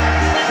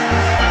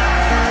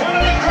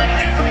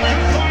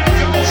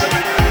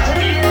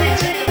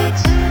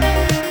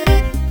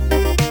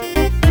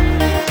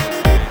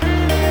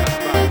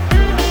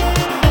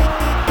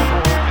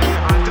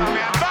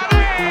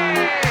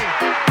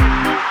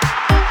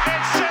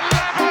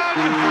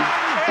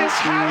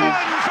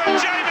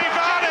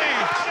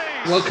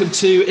Welcome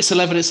to It's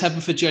 11, It's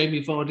Heaven for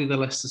Jamie Vardy, the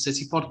Leicester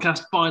City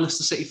podcast by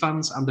Leicester City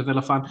fans and a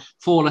Villa fan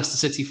for Leicester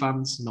City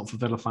fans, not for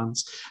Villa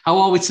fans. How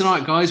are we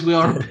tonight, guys?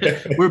 We're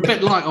a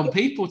bit light on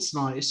people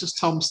tonight. It's just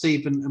Tom,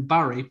 Steve and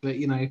Barry, but,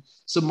 you know,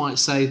 some might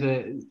say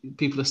that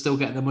people are still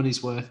getting their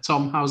money's worth.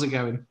 Tom, how's it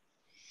going?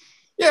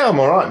 Yeah, I'm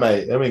all right,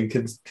 mate. I mean,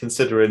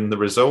 considering the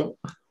result,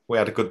 we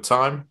had a good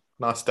time.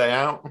 Nice day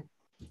out.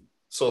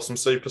 Saw some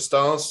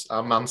superstars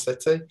at Man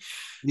City.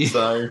 Yeah.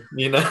 So,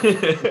 you know...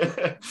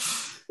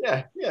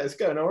 Yeah, it's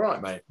going all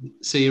right, mate.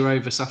 So you're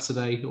over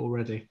Saturday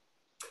already?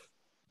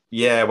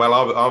 Yeah, well,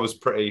 I was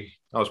pretty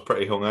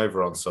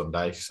hungover on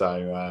Sunday,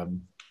 so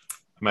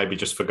maybe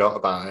just forgot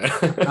about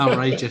it.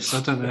 Outrageous! I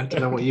don't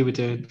know what you were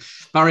doing,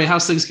 Barry.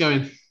 How's things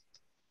going?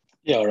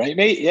 Yeah, all right,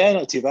 mate. Yeah,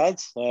 not too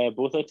bad.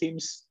 Both our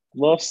teams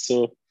lost,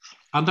 so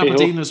and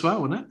Aberdeen as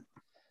well, wasn't it?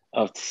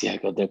 Oh yeah,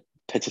 God, they're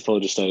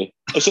pitiful just now.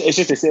 It's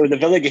just to say with the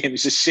Villa game,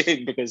 it's a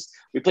shame because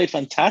we played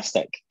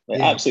fantastic,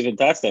 absolutely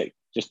fantastic.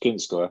 Just couldn't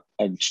score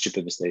and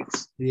stupid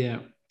mistakes. Yeah.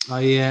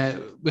 We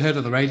heard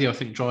on the radio, I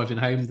think, driving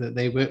home that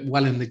they were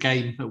well in the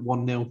game at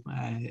 1-0.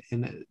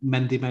 And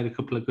Mendy made a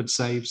couple of good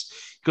saves.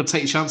 You've got to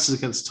take chances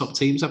against top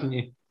teams, haven't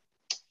you?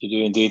 You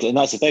do indeed. And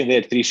that's the thing. They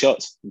had 3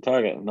 shots on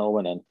target and all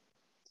went in.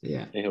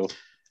 Yeah.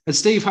 And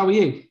Steve, how are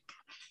you?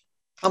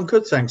 I'm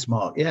good, thanks,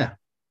 Mark. Yeah,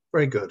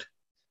 very good.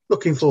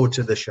 Looking forward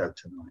to the show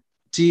tonight.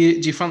 Do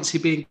you fancy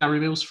being Gary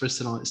Mills for us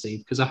tonight, Steve?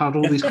 Because I had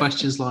all these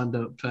questions lined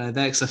up. The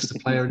ex-Leicester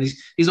player, and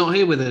he's not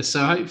here with us,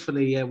 so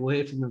hopefully we'll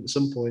hear from him at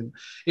some point.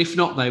 If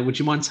not, though, would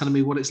you mind telling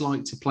me what it's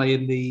like to play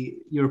in the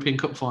European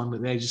Cup final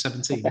at the age of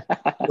 17?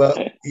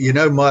 Well, you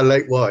know, my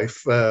late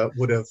wife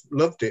would have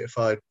loved it if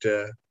I'd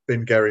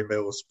been Gary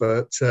Mills,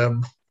 but we're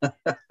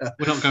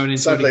not going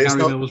into Gary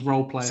Mills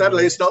role play.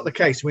 Sadly, it's not the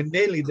case. We're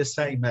nearly the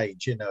same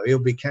age. You know, he'll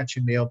be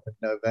catching me up in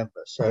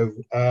November, so.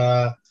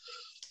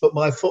 But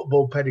my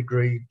football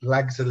pedigree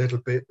lags a little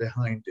bit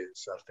behind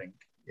his, I think.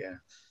 Yeah.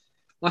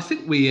 Well, I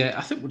think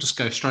we'll just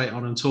go straight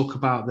on and talk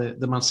about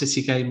the Man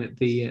City game at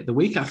the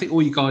week. I think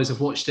all you guys have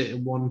watched it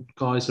in one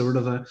guise or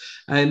another,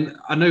 and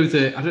I know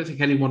that I don't think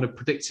anyone had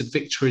predicted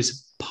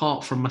victories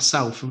apart from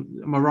myself.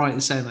 Am I right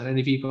in saying that any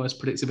of you guys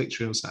predicted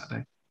victory on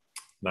Saturday?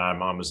 No,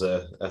 mine was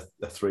a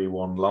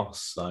 3-1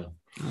 loss. So.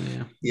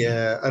 Oh,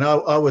 yeah, and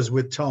I was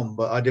with Tom,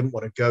 but I didn't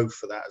want to go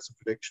for that as a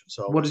prediction.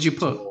 So what did you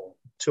put?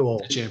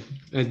 2-2. Did you?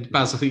 And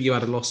Baz, I think you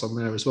had a loss on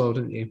there as well,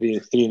 didn't you?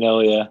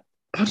 3-0, yeah.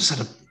 I just had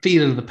a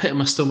feeling in the pit of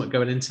my stomach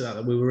going into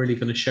that we were really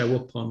going to show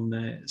up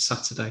on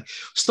Saturday.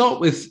 Start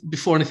with,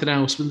 before anything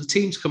else, when the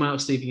teams come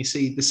out, Stephen, you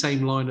see the same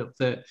lineup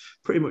that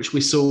pretty much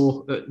we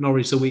saw at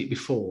Norwich the week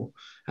before.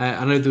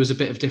 I know there was a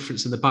bit of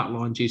difference in the back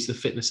line due to the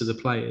fitness of the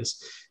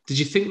players. Did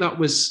you think that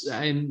was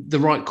the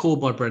right call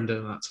by Brendan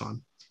at that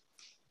time?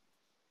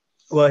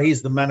 Well,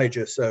 he's the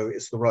manager, so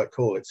it's the right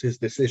call. It's his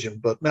decision.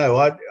 But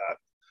no,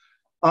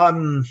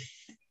 I'm,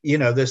 you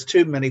know, there's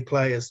too many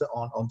players that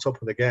aren't on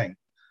top of the game.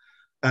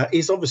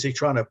 He's obviously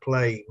trying to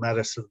play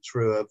Maddison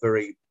through a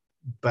very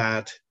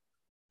bad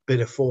bit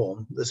of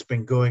form that's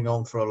been going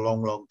on for a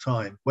long, long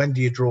time. When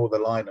do you draw the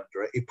line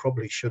under it? He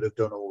probably should have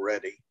done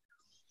already.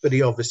 But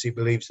he obviously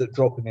believes that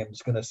dropping him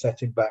is going to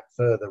set him back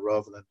further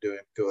rather than do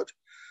him good.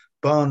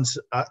 Barnes,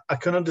 I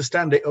can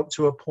understand it up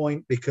to a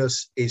point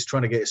because he's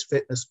trying to get his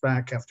fitness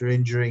back after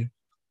injury,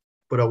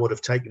 but I would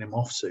have taken him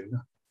off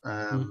sooner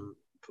and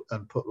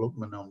put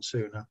Lookman on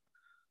sooner.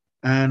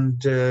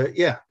 And those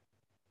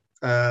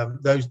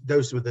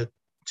were the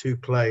 2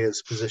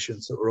 players'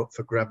 positions that were up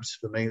for grabs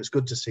for me. It was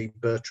good to see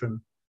Bertrand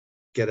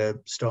get a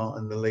start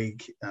in the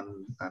league,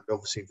 and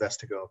obviously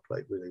Vestergaard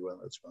played really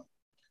well as well.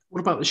 What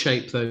about the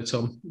shape, though,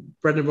 Tom?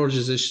 Brendan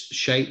Rodgers'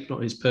 shape,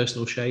 not his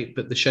personal shape,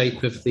 but the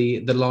shape of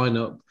the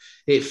lineup,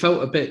 it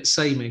felt a bit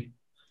samey.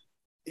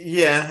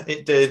 Yeah,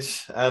 it did.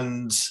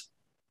 And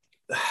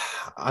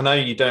I know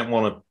you don't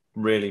want to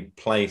really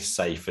play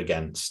safe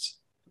against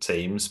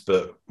teams,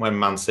 but when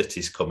Man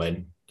City's come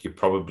in, you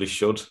probably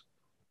should.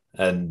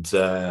 And,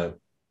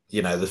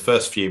 you know, the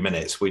first few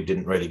minutes, we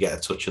didn't really get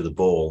a touch of the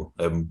ball.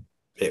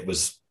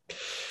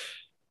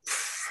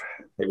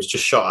 It was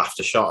just shot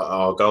after shot at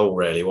our goal,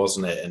 really,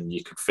 wasn't it? And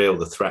you could feel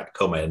the threat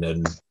coming,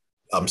 and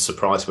I'm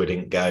surprised we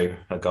didn't go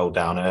a goal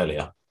down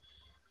earlier.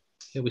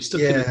 Yeah, we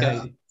stuck in the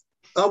game.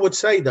 I would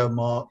say, though,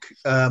 Mark,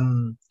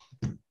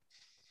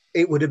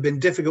 it would have been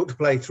difficult to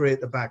play 3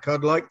 at the back.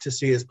 I'd like to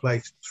see us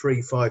play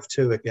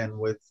 3-5-2 again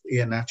with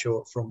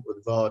Iheanacho up front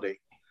with Vardy.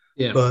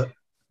 Yeah. But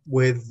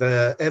with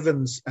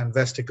Evans and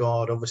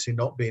Vestergaard obviously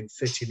not being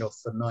fit enough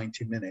for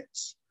 90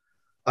 minutes,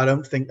 I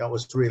don't think that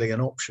was really an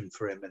option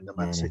for him in the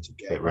Man City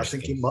game. I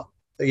think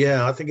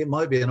it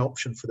might be an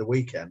option for the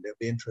weekend. It'll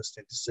be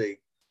interesting to see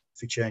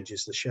if he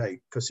changes the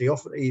shape, because he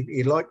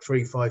liked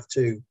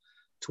 3-5-2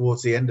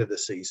 towards the end of the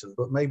season,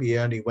 but maybe he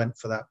only went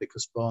for that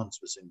because Barnes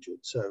was injured.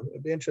 So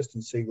it'll be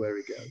interesting to see where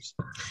he goes.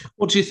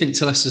 What do you think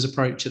to Leicester's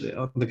approach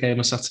on the game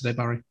on Saturday,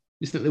 Barry? Do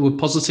you think they were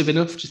positive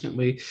enough? Do you think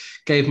we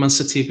gave Man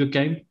City a good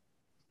game?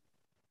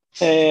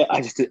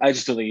 I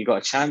just don't think he got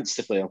a chance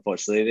to play,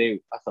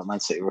 unfortunately. I thought Man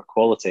City were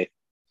quality.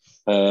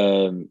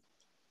 And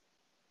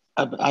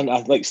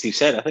like Steve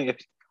said, I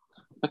think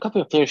a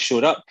couple of players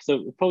showed up, there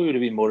probably would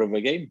have been more of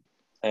a game.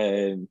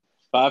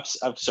 But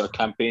I've sort of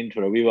campaigned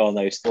for a wee while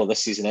now, well,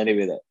 this season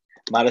anyway, that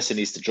Madison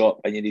needs to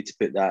drop and you need to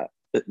put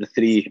the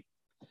three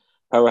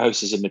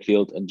powerhouses in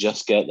midfield and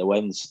just get the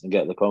wins and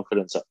get the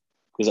confidence up.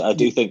 Because I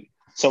do think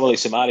someone like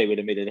Samari would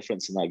have made a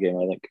difference in that game,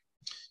 I think.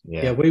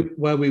 Yeah,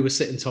 where we were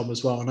sitting, Tom,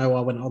 as well. I know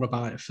I went on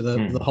about it for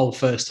the whole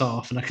first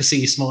half, and I can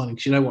see you smiling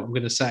because you know what I'm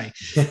going to say.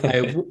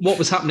 What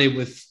was happening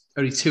with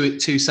only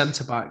two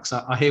centre backs?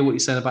 I hear what you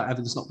said about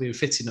Evans not being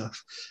fit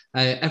enough.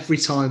 Every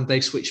time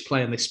they switch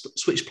play, and they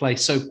switch play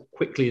so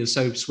quickly and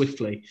so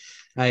swiftly,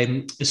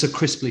 so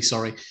crisply,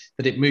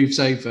 that it moves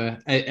over.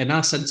 And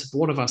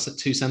one of our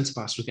two centre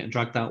backs was getting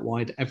dragged out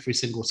wide every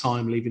single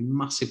time, leaving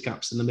massive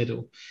gaps in the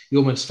middle. You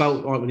almost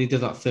felt like when he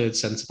did that third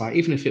centre back,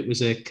 even if it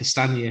was a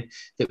Castagna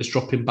that was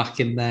dropping back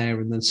in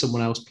there, and then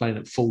someone else playing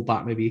at full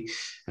back, maybe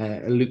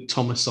Luke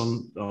Thomas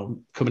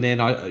on coming in,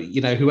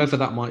 whoever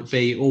that might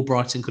be, all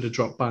Brighton could have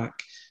dropped back.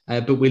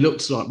 But we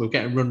looked like we were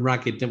getting run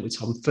ragged, didn't we,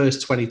 Tom?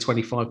 First 20,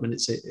 25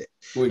 minutes,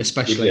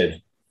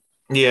 especially.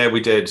 Yeah, we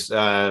did.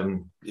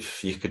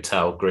 If you could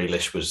tell,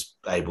 Grealish was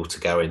able to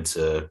go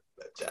into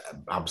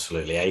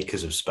absolutely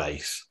acres of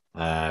space.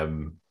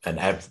 And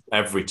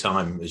every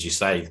time, as you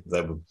say,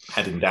 they were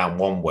heading down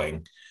one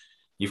wing,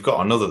 you've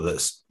got another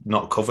that's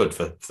not covered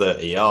for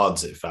 30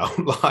 yards, it felt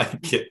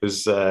like. It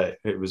was a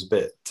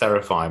bit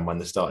terrifying when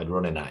they started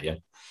running at you.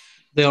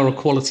 They are a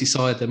quality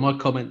side. Then my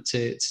comment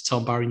to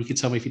Tom Barry, and you can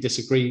tell me if you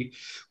disagree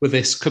with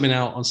this, coming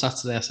out on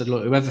Saturday, I said,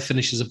 look, whoever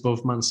finishes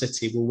above Man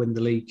City will win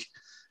the league.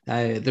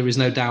 There is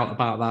no doubt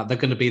about that. They're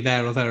going to be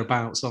there or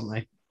thereabouts, aren't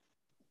they?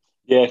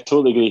 Yeah,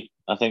 totally agree.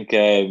 I think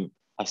I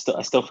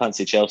still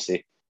fancy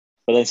Chelsea,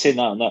 but then saying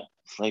that,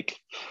 like,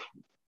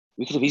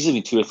 we could have easily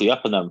been 2 or 3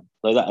 up on them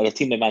like that. And a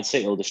team like Man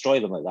City will destroy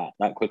them like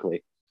that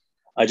quickly.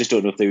 I just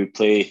don't know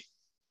if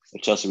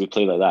Chelsea would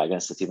play like that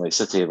against a team like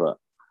City. But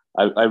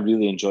I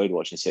really enjoyed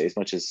watching City as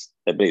much as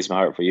it breaks my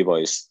heart for you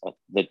boys.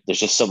 There's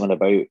just something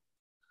about.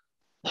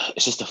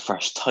 It's just the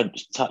first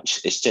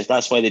touch. It's just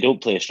that's why they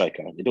don't play a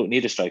striker. They don't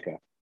need a striker.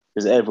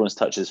 Because everyone's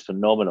touch is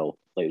phenomenal.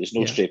 Like there's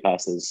no straight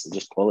passes,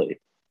 just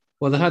quality.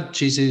 Well, they had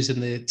Jesus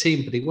in the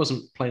team, but he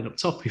wasn't playing up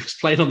top. He was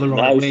playing on the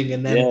right wing,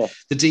 and then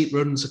the deep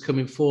runs are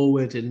coming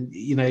forward. And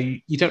you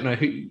don't know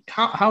who.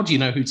 How do you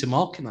know who to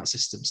mark in that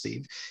system,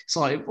 Steve? It's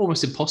like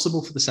almost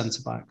impossible for the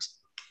centre backs.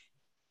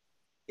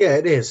 Yeah,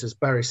 it is. As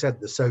Barry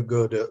said, they're so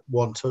good at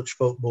one-touch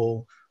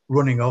football,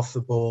 running off the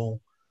ball.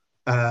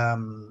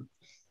 How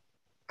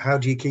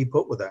do you keep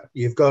up with that?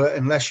 You've got to,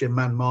 unless you're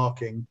man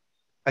marking.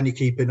 And you're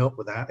keeping up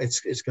with that, it's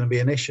going to be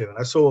an issue. And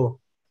I saw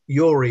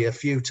Yuri a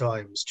few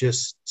times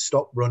just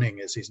stop running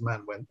as his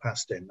man went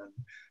past him. And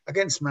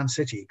against Man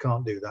City, you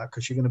can't do that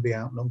because you're going to be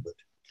outnumbered.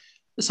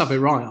 Let's have it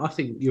right. I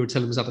think Yuri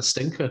Tillemans had a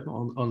stinker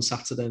on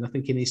Saturday, and I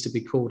think he needs to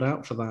be called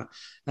out for that.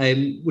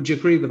 Would you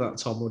agree with that,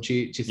 Tom, or do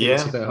you think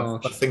it's a bit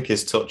harsh? I think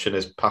his touch and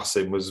his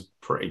passing was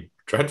pretty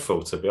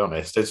dreadful, to be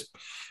honest. I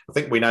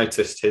think we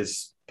noticed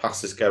his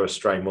passes go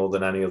astray more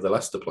than any other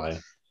Leicester player.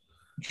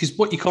 Because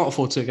what you can't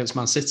afford to against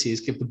Man City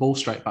is give the ball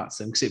straight back to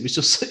them, because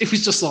it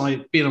was just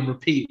like being on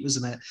repeat,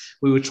 wasn't it?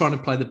 We were trying to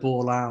play the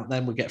ball out,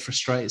 then we get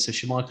frustrated, so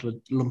Schmeichel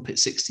would lump it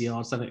 60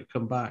 yards, then it would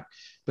come back.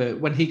 But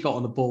when he got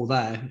on the ball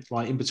there,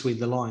 like in between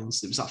the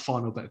lines, it was that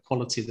final bit of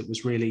quality that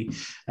was really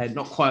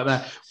not quite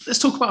there. Let's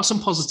talk about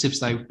some positives,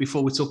 though,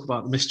 before we talk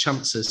about the missed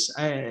chances.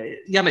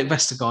 Yannick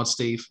Vestergaard,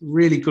 Steve,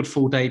 really good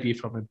full debut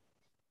from him.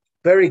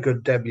 Very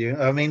good debut.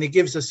 I mean, he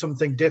gives us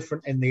something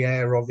different in the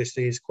air,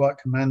 obviously. He's quite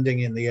commanding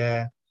in the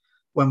air.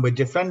 When we're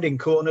defending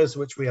corners,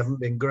 which we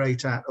haven't been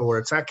great at, or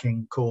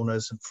attacking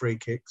corners and free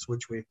kicks,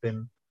 which we've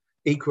been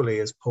equally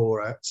as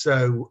poor at.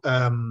 So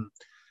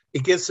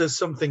it gives us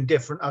something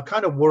different. I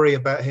kind of worry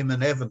about him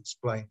and Evans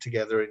playing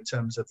together in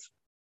terms of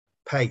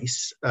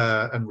pace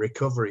and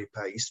recovery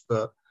pace.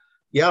 But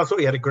yeah, I thought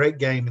he had a great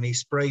game, and he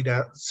sprayed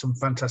out some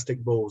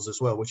fantastic balls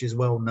as well, which is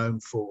well known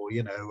for,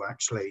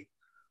 actually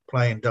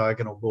playing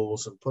diagonal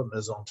balls and putting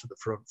us onto the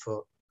front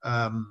foot.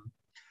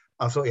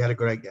 I thought he had a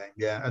great game,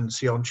 yeah. And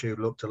Sionchu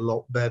looked a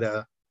lot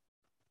better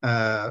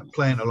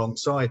playing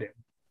alongside him.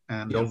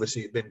 And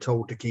obviously he'd been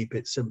told to keep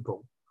it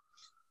simple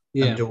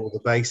and do all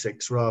the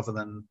basics rather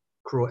than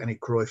any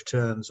Cruyff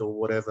turns or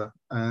whatever.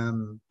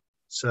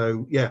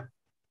 So, yeah.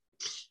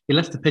 He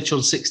left the pitch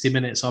on 60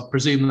 minutes. I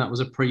presume that was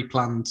a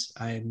pre-planned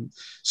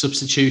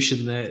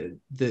substitution.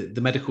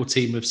 The medical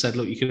team have said,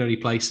 look, you can only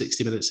play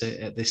 60 minutes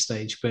at this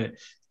stage. But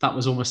that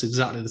was almost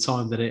exactly the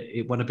time that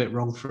it went a bit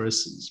wrong for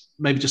us. It's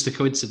maybe just a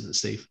coincidence,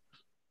 Steve.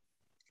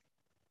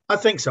 I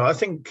think so. I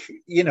think,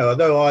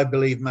 although I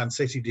believe Man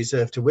City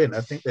deserved to win,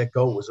 I think their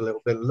goal was a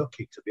little bit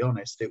lucky, to be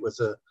honest. It was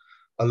a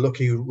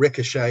lucky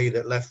ricochet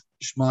that left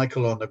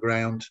Schmeichel on the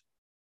ground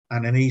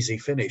and an easy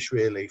finish,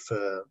 really,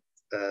 for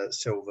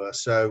Silva.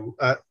 So,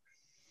 I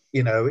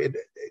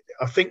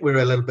think we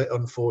were a little bit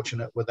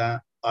unfortunate with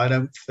that. I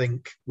don't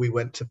think we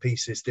went to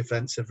pieces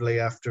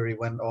defensively after he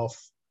went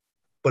off,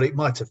 but it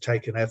might have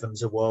taken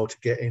Evans a while to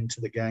get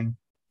into the game.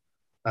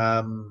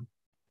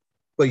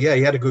 But yeah,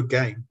 he had a good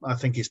game. I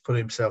think he's put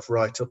himself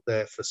right up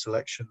there for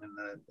selection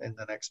in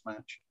the next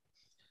match.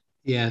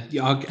 Yeah,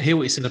 I hear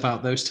what you said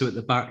about those two at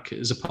the back.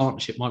 As a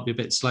partnership, might be a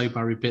bit slow,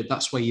 Barry, but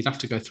that's where you'd have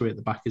to go through at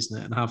the back, isn't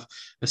it? And have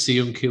a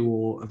Siyunku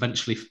or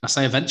eventually, I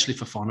say eventually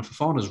Fofana.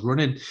 Fofana's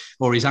running,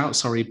 or he's out,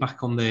 sorry,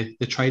 back on the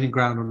training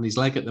ground on his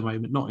leg at the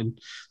moment, not in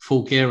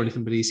full gear or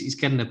anything, but he's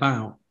getting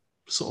about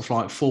sort of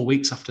like 4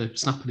 weeks after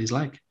snapping his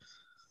leg.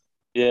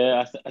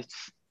 Yeah,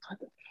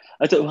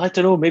 I don't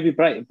know. Maybe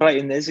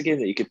Brighton is a game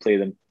that you could play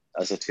them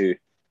as a two.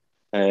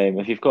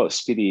 If you've got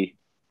speedy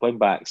wing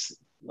backs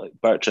like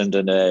Bertrand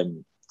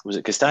and was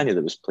it Castagna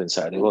that was playing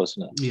Saturday,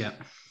 wasn't it?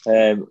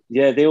 Yeah.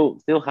 Yeah,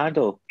 they'll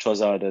handle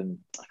Trossard and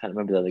I can't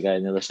remember the other guy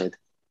on the other side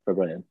for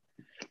Brighton.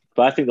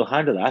 But I think they'll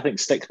handle it. I think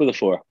stick with the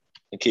four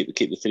and keep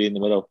the three in the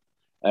middle.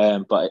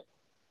 But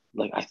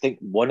like I think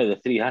one of the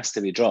three has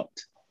to be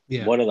dropped.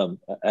 Yeah. One of them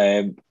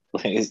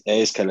it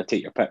is kind of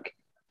take your pick.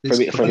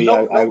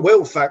 Not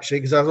Wilf, actually,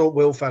 because I thought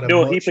Wilf had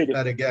a much played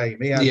better game.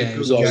 He had a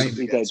good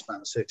game against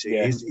Man City.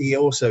 Yeah. He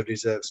also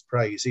deserves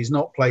praise. He's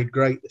not played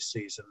great this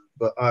season,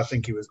 but I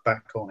think he was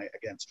back on it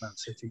against Man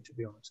City, to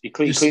be honest. He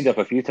cleaned up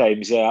a few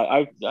times.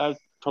 Yeah,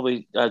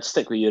 I'd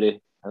stick with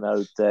Yuri and I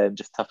would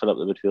just toughen up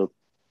the midfield.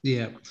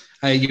 Yeah,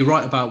 you're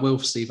right about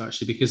Wilf, Steve,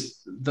 actually,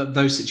 because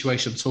those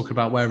situations I'm talking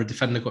about where a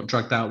defender got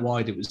dragged out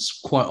wide, it was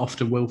quite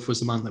often Wilf was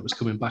the man that was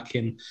coming back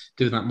in,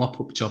 doing that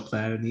mop-up job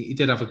there, and he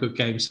did have a good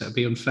game, so it'd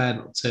be unfair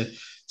not to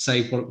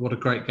say what a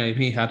great game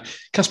he had.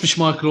 Kasper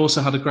Schmeichel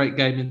also had a great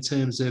game in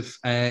terms of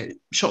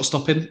shot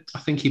stopping. I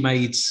think he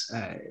made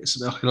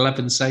something like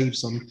 11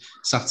 saves on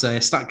Saturday.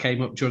 A stat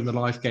came up during the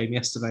live game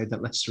yesterday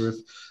that Leicester have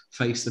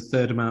faced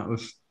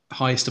the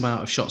highest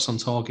amount of shots on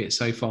target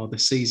so far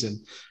this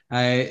season.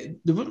 There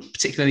weren't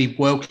particularly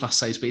world-class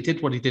saves, but he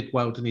did what he did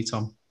well, didn't he,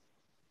 Tom?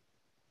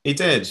 He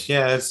did,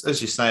 yeah.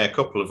 As you say, a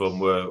couple of them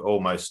were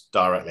almost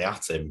directly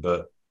at him,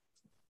 but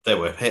they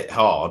were hit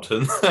hard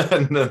and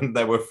then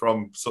they were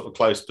from sort of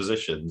close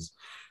positions.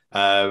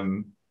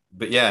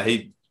 But yeah,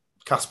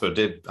 Kasper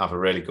did have a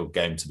really good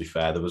game, to be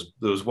fair. There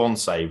was one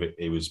save,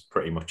 he was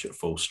pretty much at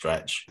full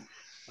stretch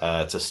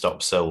to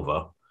stop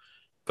Silva.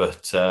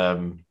 But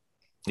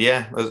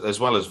yeah, as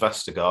well as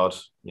Vestergaard,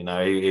 you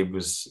know, he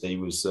was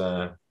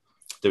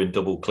doing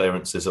double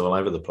clearances all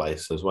over the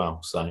place as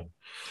well. So,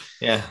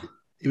 yeah,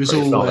 it was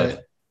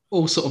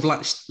all sort of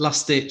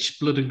last-ditch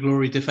blood and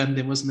glory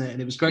defending, wasn't it?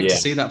 And it was great to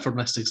see that from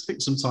Leicester. I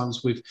think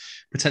sometimes we've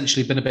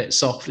potentially been a bit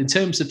soft. In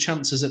terms of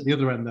chances at the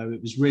other end, though,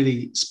 it was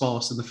really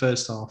sparse in the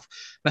first half.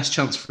 Best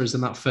chance for us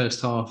in that first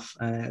half.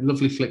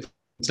 Lovely flick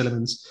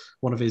Tillemans,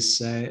 one of his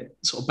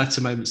sort of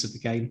better moments of the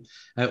game.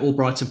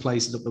 Brighton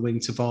plays it up the wing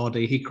to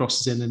Vardy. He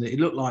crosses in and it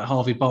looked like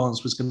Harvey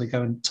Barnes was going to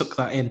go and tuck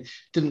that in.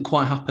 Didn't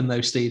quite happen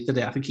though, Steve, did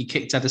it? I think he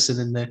kicked Edison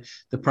in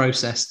the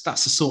process.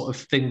 That's the sort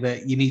of thing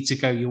that you need to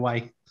go your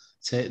way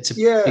to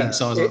beat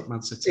sides like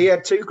Man City. He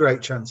had two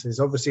great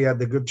chances. Obviously, he had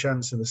the good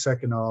chance in the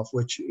second half,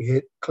 which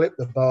he clipped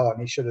the bar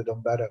and he should have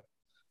done better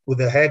with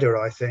a header,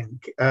 I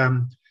think.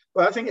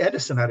 But I think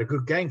Edison had a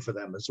good game for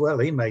them as well.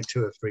 He made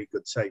 2 or 3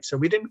 good saves. So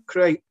we didn't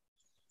create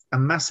a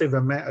massive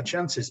amount of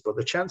chances, but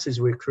the chances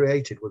we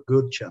created were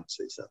good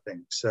chances, I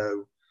think.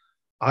 So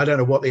I don't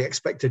know what the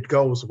expected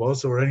goals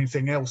was or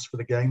anything else for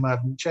the game. I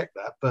haven't checked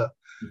that, but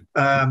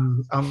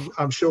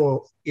I'm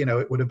sure, you know,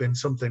 it would have been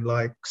something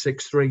like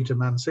 6-3 to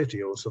Man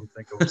City or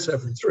something, or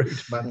 7-3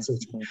 to Man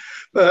City.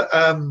 But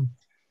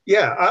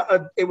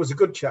it was a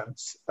good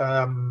chance.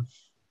 And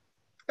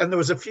there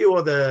was a few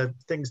other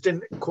things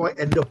didn't quite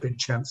end up in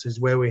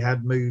chances where we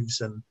had moves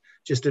and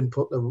just didn't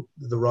put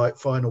the right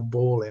final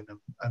ball in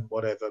and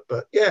whatever.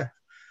 But yeah,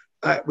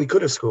 we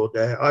could have scored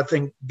there. I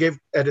think give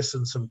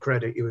Edison some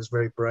credit. He was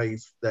very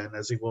brave then,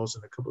 as he was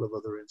in a couple of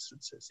other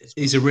instances.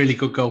 He's a really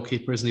good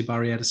goalkeeper, isn't he,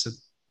 Barry Edison?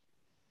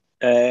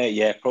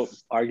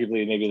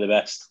 Arguably maybe the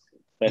best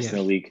in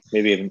the league,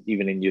 maybe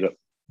even in Europe.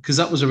 Because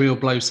that was a real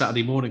blow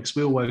Saturday morning, because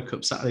we all woke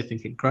up Saturday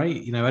thinking,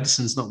 great, you know,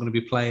 Edison's not going to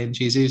be playing,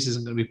 Jesus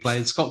isn't going to be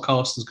playing, Scott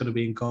Carson's going to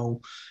be in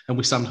goal, and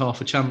we stand half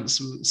a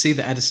chance. See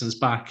that Edison's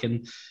back,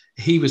 and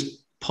he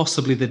was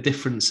possibly the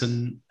difference,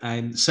 and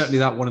certainly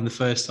that one in the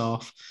first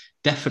half,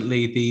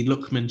 definitely the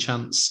Lookman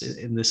chance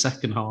in the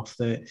second half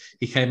that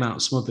he came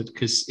out smothered,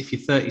 because if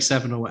you're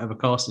 37 or whatever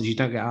Carson is, you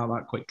don't get out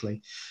that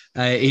quickly.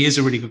 He is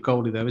a really good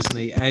goalie though, isn't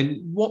he?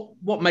 And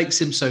what makes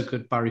him so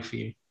good, Barry, for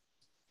you?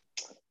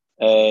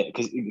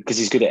 Because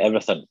he's good at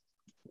everything.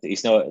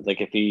 He's not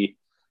like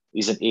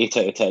he's an 8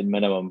 out of 10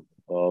 minimum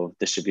of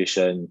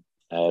distribution,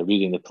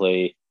 reading the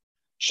play,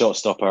 shot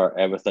stopper,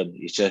 everything.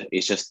 He's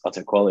just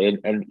utter quality.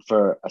 And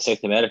for a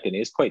South American,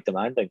 he is quite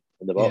demanding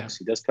in the box. Yeah.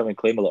 He does come and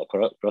claim a lot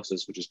of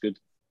crosses, which is good.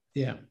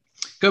 Yeah.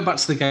 Going back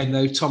to the game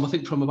though, Tom, I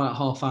think from about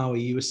half hour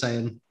you were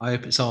saying, I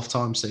hope it's half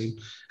time soon.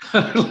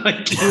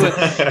 Like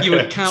you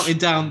were counting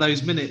down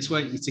those minutes,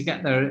 weren't you, to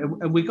get there?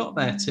 And we got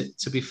there,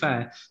 to be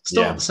fair.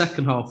 Of the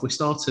second half, we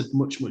started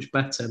much, much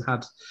better and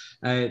had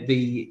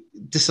the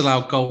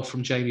disallowed goal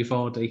from Jamie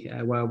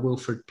Vardy, where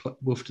Wilfred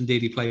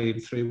Ndidi played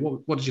him through.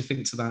 What did you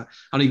think to that?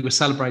 I know you were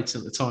celebrating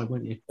at the time,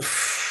 weren't you?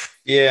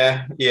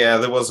 Yeah.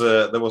 There was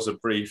a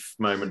brief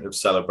moment of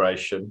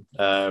celebration.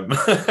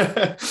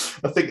 I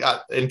think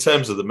in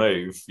terms of the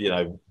move, you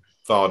know,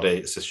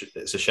 Vardy,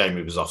 it's a shame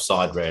he was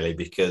offside, really,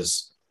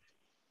 because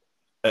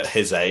at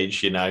his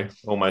age,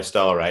 almost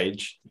our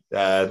age,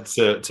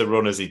 to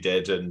run as he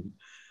did and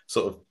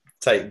sort of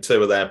take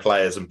two of their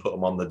players and put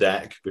them on the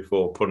deck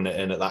before putting it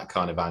in at that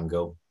kind of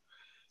angle,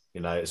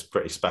 it's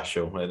pretty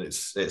special, and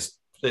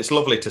it's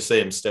lovely to see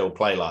him still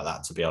play like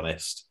that. To be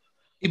honest,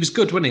 he was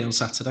good, wasn't he, on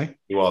Saturday?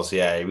 He was,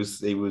 yeah.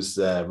 He was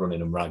running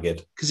them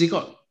ragged because he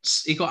got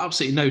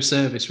absolutely no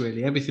service,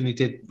 really. Everything he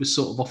did was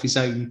sort of off his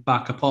own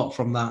back, apart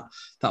from that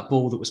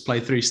ball that was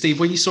played through. Steve,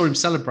 when you saw him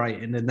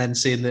celebrating and then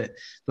seeing that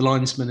the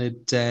linesman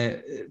had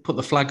put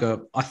the flag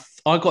up,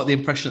 I got the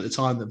impression at the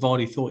time that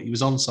Vardy thought he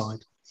was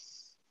onside.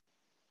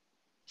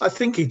 I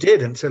think he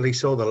did until he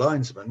saw the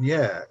linesman.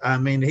 Yeah, I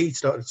mean, he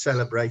started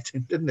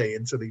celebrating, didn't he?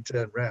 Until he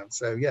turned round.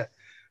 So yeah,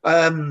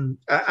 I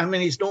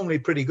mean, he's normally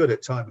pretty good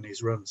at timing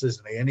his runs,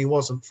 isn't he? And he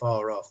wasn't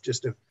far off,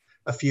 just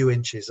a few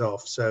inches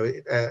off. So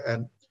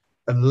and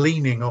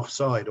leaning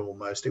offside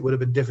almost. It would have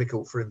been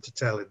difficult for him to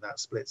tell in that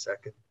split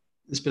second.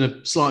 There's been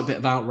a slight bit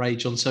of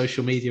outrage on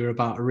social media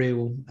about a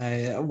real,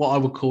 what I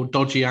would call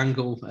dodgy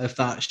angle of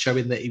that,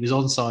 showing that he was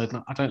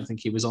onside. I don't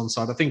think he was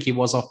onside. I think he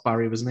was off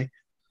Barry, wasn't he?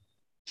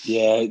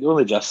 Yeah,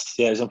 only just.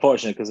 Yeah, it's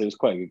unfortunate because it was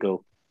quite a good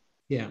goal.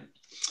 Yeah.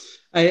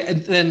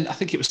 And then I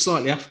think it was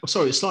slightly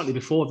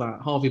before that,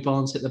 Harvey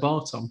Barnes hit the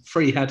bar, Tom.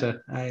 Free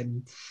header.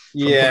 From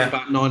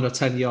about 9 or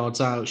 10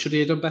 yards out. Should he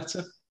have done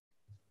better?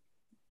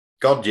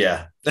 God,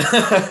 yeah.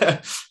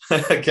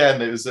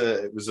 Again,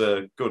 it was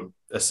a good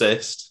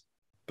assist,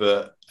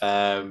 but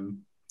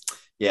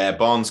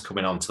Barnes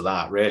coming onto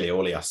that, really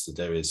all he has to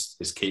do is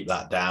keep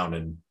that down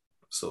and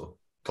sort of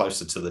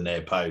closer to the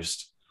near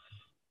post.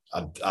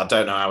 I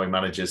don't know how he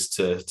manages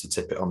to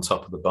tip it on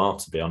top of the bar,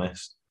 to be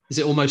honest. Is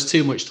it almost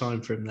too much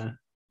time for him there?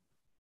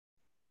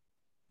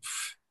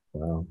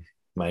 Well,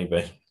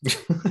 maybe.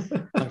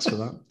 Thanks for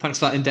that. Thanks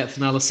for that in-depth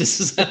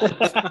analysis.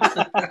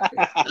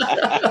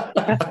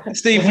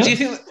 Steve, do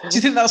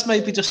you think that's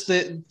maybe just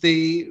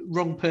the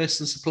wrong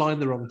person supplying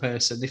the wrong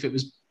person? If it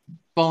was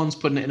Barnes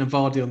putting it in and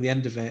Vardy on the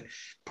end of it,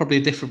 probably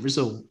a different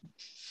result.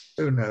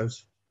 Who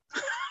knows?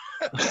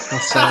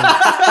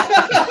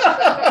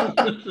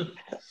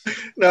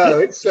 No,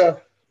 it's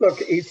look.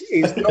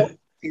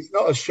 He's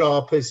not as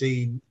sharp as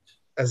he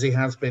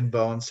has been,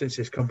 Barnes, since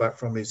he's come back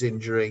from his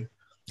injury,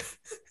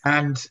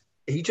 and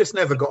he just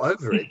never got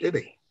over it, did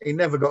he? He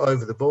never got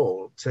over the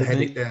ball to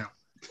head it down,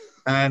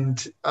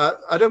 and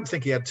I don't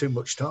think he had too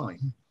much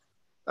time.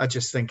 I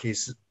just think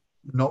he's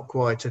not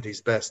quite at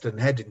his best, and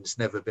heading's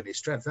never been his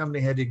strength. How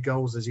many headed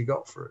goals has he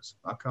got for us?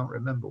 I can't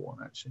remember one,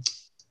 actually.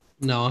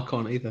 No, I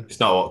can't either. It's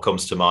not what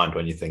comes to mind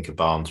when you think of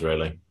Barnes,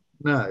 really.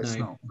 No, it's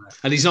not. No.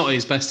 And he's not at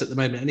his best at the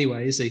moment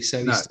anyway, is he?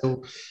 So he's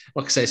still,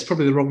 like I say, it's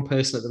probably the wrong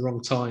person at the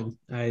wrong time,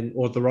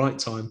 or the right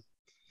time,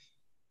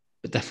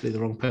 but definitely the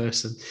wrong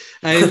person.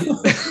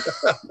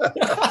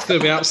 It's going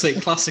to be an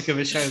absolute classic of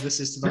a show.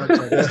 This is tonight.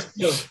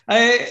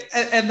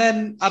 And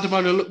then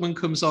Ademola Lookman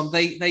comes on.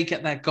 They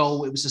get their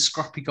goal. It was a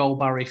scrappy goal,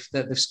 Barry,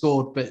 that they've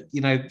scored. But,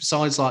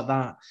 sides like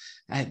that,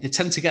 they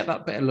tend to get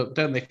that bit of luck,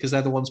 don't they? Because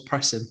they're the ones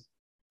pressing.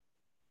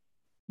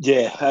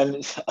 Yeah, and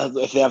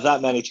if they have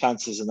that many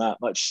chances and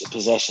that much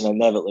possession,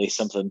 inevitably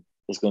something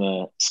is going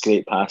to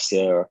scrape past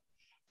you,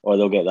 or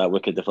they'll get that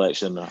wicked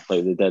deflection like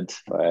they did.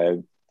 I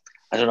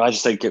don't know. I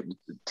just think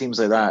teams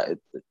like that,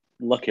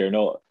 lucky or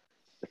not,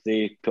 if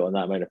they put on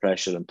that amount of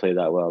pressure and play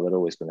that well, they're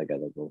always going to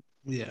get a goal.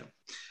 Yeah.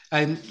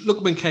 And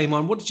Lookman came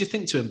on. What did you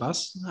think to him,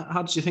 Baz?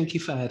 How did you think he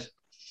fared?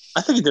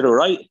 I think he did all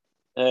right.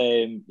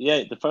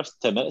 The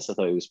first 10 minutes I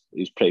thought he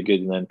was pretty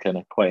good, and then kind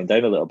of quieting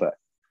down a little bit.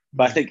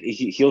 But I think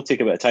he'll take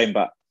a bit of time.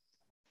 But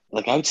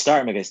I would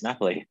start him against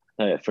Napoli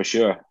for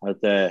sure. I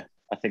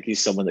think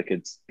he's someone that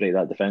could break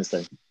that defence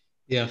down.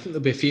 Yeah, I think there'll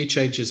be a few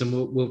changes, and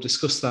we'll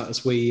discuss that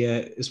as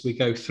we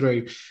go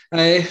through.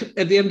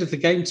 At the end of the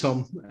game,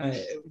 Tom,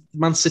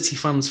 Man City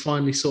fans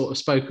finally sort of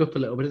spoke up a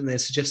little bit, didn't they?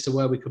 Suggested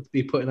where we could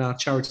be putting our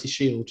charity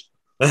shield.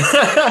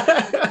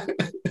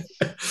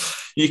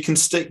 You can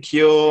stick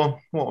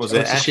your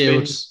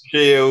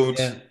shield.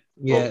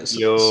 Yeah,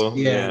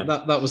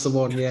 that was the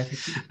one. Yeah,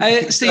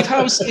 Steve,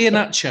 how's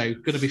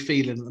Iheanacho going to be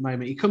feeling at the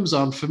moment? He comes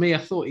on. For me, I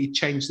thought he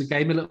changed the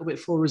game a little bit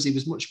for us. He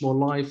was much more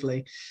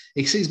lively.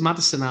 He sees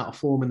Maddison out of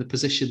form in the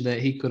position that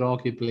he could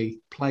arguably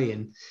play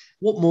in.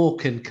 What more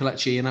can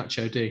Kelechi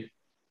Iheanacho do?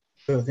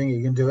 I don't think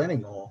he can do any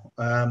more.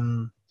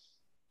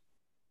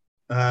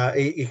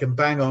 He can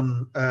bang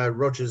on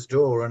Roger's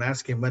door and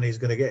ask him when he's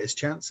going to get his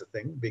chance, I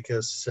think,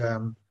 because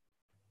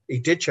he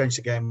did change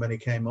the game when he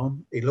came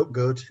on. He looked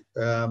good.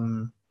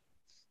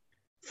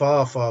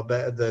 Far, far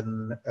better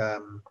than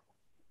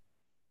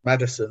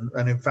Maddison.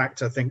 And in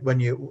fact, I think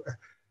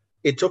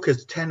it took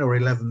us 10 or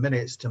 11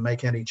 minutes to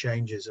make any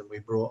changes, and we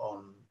brought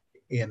on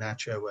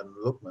Iheanacho and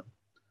Lookman.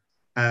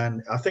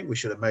 And I think we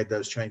should have made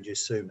those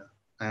changes sooner.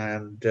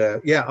 And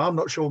I'm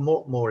not sure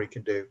what more he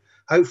can do.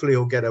 Hopefully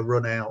he'll get a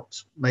run out,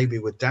 maybe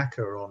with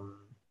Daka on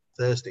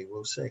Thursday.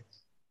 We'll see.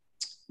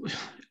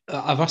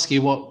 I've asked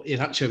you what in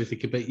actually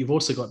everything, but you've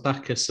also got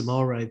Dhaka,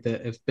 Samare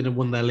that have been and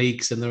won their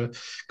leagues, and there are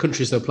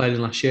countries they've played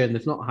in last year, and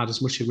they've not had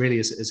as much really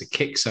as a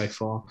kick so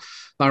far.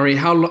 Barry,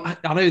 I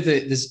know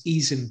that there's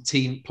easing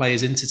team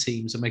players into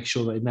teams and making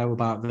sure that they know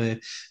about the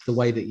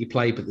way that you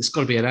play, but there's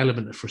got to be an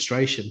element of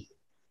frustration.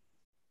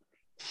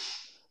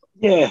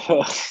 Yeah,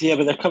 yeah,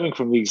 but they're coming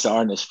from leagues that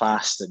aren't as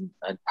fast and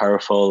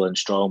powerful and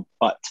strong.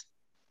 But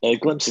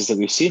glimpses that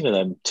we've seen of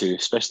them too,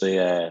 especially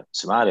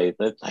Samari,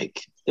 that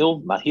like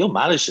he'll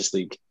manage this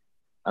league,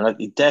 and I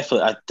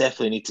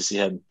definitely need to see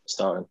him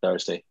start on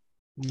Thursday.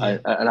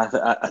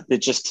 Yeah. They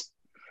just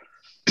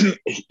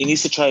he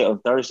needs to try it on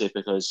Thursday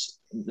because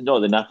not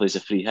that Napoli's a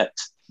free hit,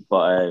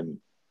 but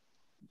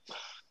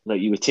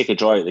like you would take a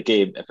draw at the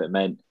game if it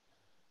meant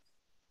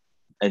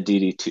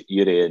Ndidi,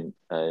 Yuri,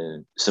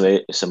 and some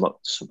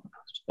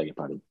beg your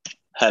pardon,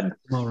 him.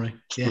 Murray,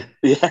 yeah,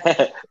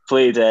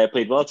 played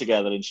well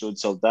together and showed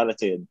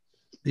solidarity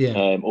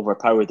and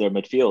overpowered their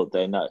midfield.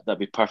 Then that'd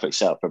be perfect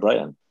setup for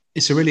Brighton.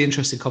 It's a really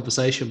interesting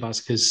conversation, Baz,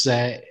 because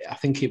I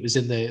think it was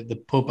in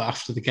the pub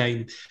after the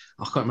game.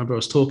 I can't remember who I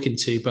was talking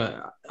to,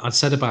 but I'd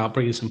said about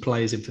bringing some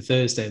players in for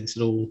Thursday and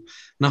said, "Oh,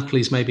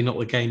 Napoli's maybe not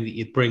the game that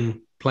you'd play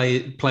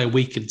a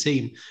weakened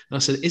team." And I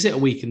said, "Is it a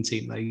weakened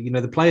team though? You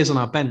know, the players on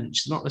our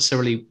bench are not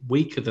necessarily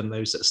weaker than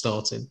those that are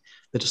starting.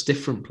 They're just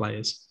different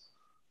players."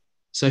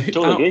 So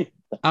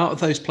out of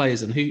those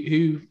players, and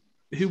who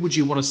would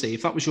you want to see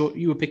if that was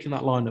you were picking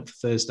that lineup for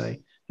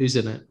Thursday? Who's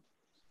in it?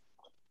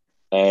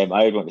 I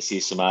would want to see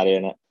Samari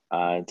in it,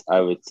 and I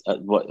would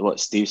what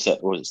Steve said.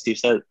 Steve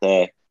said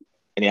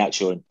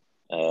Iniacho and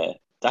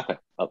Dhaka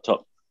up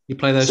top. You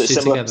play those two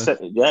together.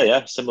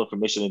 Yeah, similar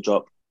formation and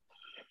drop.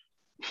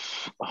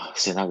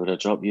 Saying I would have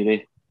dropped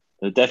Yuri.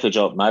 I'd definitely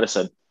drop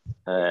Madison.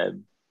 But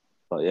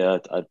yeah,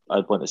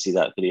 I'd want to see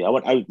that three.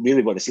 I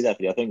really want to see that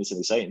three. I think it's an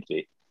exciting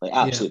three, like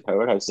absolute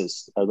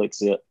powerhouses. I'd like to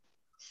see it.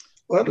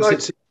 Well, I'd like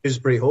to see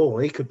Dewsbury Hall.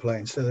 He could play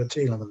instead of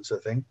Tielemans, I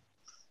think.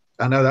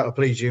 I know that will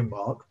please you,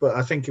 Mark, but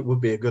I think it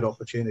would be a good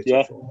opportunity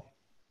for him.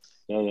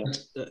 Yeah.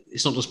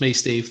 It's not just me,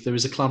 Steve. There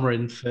is a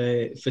clamouring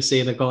for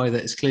seeing a guy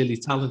that is clearly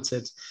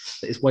talented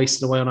that is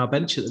wasting away on our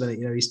bench at the minute.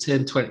 You know, he's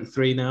turned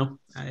 23 now.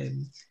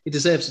 He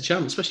deserves a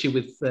chance,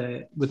 especially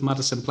with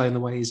Madison playing the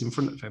way he's in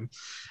front of him.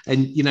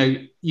 And you know,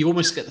 you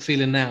almost get the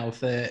feeling now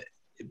that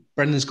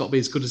Brendan's got to be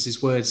as good as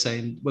his word,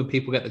 saying when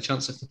people get the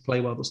chance to play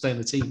well, they'll stay in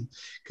the team.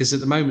 Because at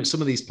the moment, some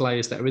of these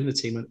players that are in the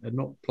team are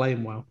not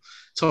playing well.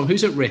 Tom,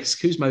 who's at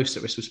risk? Who's most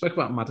at risk? We spoke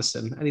about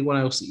Madison. Anyone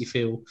else that you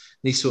feel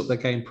needs to up their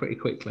game pretty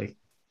quickly?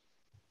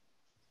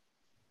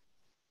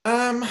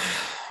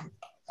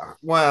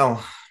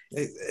 Well,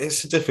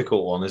 it's a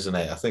difficult one, isn't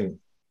it? I think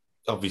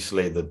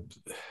obviously the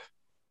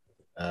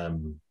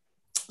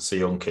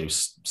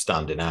Sionku's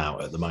standing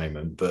out at the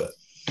moment, but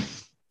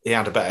he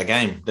had a better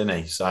game,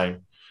 didn't he? So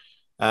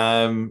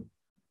I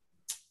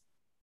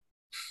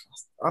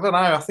don't know.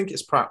 I think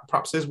it's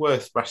perhaps is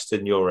worth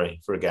resting Yuri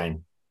for a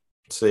game,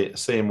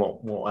 seeing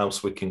what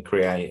else we can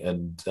create,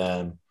 and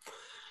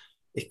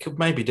it could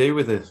maybe do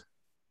with a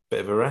bit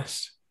of a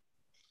rest.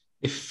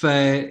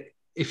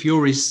 If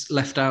Yuri's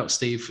left out,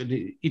 Steve, and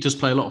he does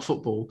play a lot of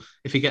football,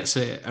 if he gets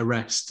a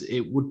rest,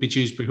 it would be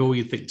Dewsbury Hall,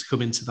 you'd think, to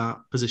come into that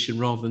position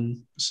rather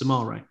than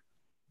Samare.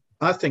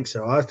 I think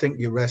so. I think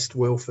you rest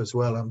Wilf as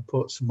well and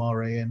put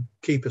Samare in.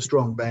 Keep a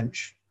strong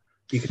bench.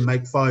 You can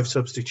make 5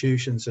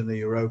 substitutions in the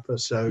Europa,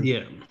 so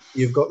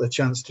you've got the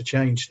chance to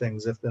change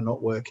things if they're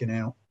not working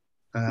out.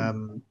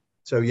 And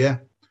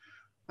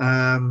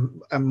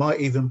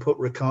might even put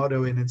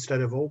Ricardo in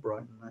instead of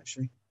Albrighton,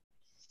 actually.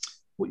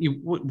 What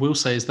you will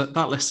say is that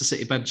Leicester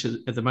City bench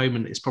at the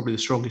moment is probably the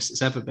strongest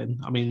it's ever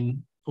been. I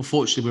mean,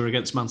 unfortunately, we were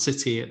against Man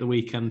City at the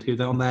weekend,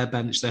 who on their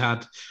bench they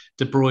had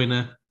De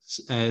Bruyne,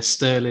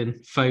 Sterling,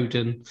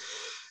 Foden,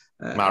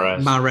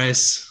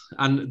 Mahrez,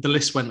 and the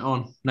list went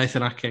on.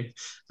 Nathan Ake,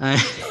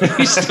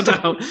 who stood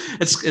out,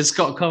 and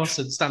Scott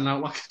Carson standing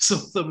out like a sore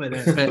thumb in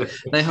it. But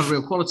they have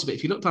real quality. But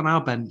if you looked on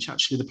our bench,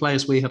 actually, the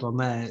players we had on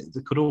there,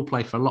 they could all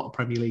play for a lot of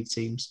Premier League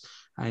teams.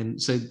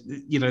 And so,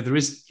 you know, there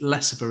is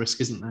less of a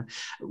risk, isn't there?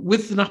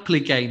 With the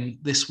Napoli game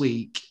this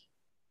week,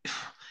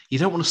 you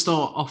don't want to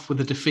start off with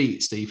a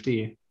defeat, Steve, do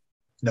you?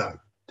 No,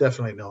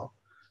 definitely not.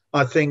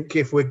 I think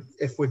if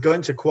we're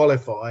going to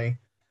qualify,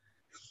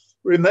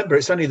 remember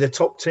it's only the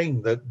top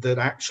team that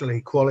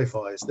actually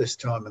qualifies this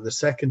time, and the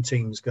second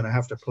team is going to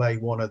have to play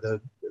one of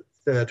the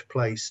third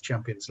place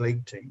Champions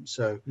League teams.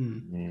 So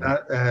and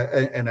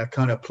a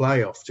kind of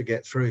playoff to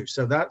get through.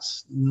 So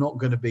that's not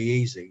going to be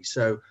easy.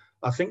 So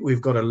I think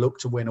we've got to look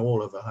to win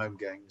all of the home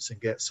games and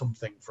get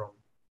something from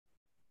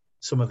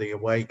some of the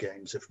away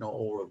games, if not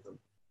all of them.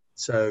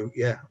 So,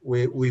 yeah,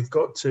 we've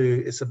got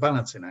to – it's a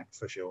balancing act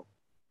for sure.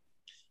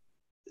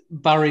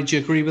 Barry, do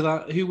you agree with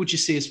that? Who would you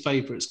see as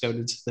favourites going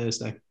into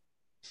Thursday?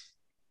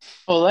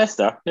 Oh,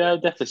 Leicester. Yeah,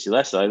 I'd definitely see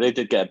Leicester. They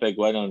did get a big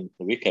win on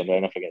the weekend, right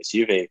enough against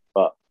Juve.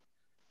 But,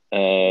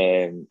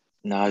 no,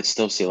 I'd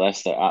still see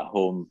Leicester at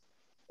home.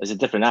 There's a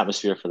different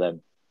atmosphere for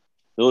them.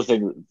 The only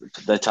thing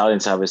the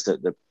Italians have is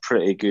that they're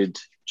pretty good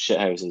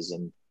shithouses,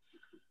 and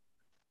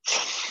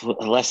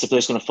unless the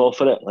player's going to fall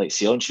for it, like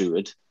Sionchu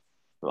would,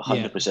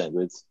 100%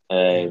 would.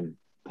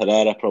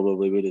 Pereira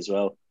probably would as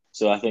well.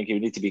 So I think you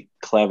need to be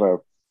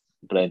clever,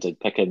 Brendan,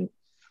 picking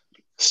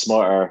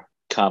smarter,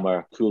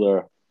 calmer,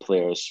 cooler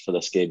players for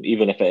this game,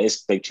 even if it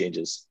is big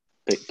changes.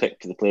 Pick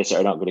the players that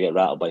are not going to get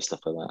rattled by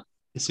stuff like that.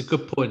 It's a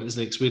good point,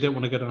 isn't it? Because we don't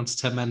want to go down to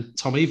 10 men.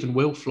 Tom, even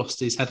Wilf lost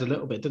his head a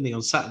little bit, didn't he,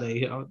 on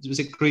Saturday? Was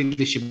it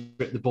Grealish who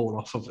ripped the ball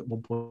off of at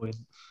one point?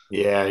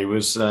 Yeah, he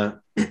was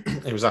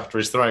he was after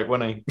his throat,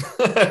 wasn't he?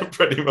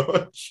 Pretty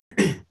much.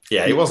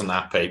 Yeah, he wasn't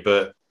happy,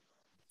 but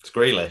it's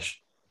Grealish.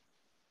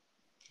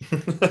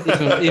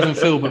 even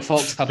Philbert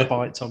Fox had a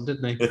bite, Tom,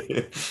 didn't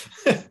he?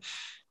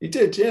 He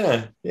did,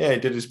 yeah. Yeah, he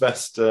did his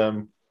best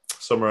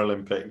Summer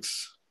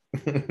Olympics.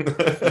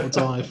 Little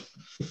dive.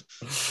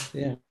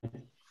 Yeah.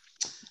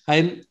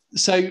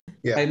 So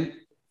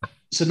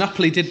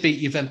Napoli did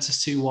beat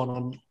Juventus 2-1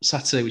 on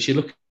Saturday, which you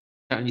look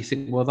at and you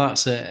think, well,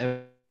 that's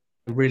a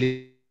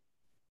really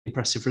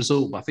impressive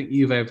result. But I think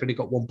Juve have only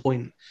got 1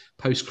 point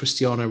post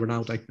Cristiano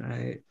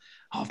Ronaldo.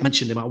 I've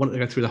mentioned him. I wanted to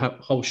go through the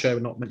whole show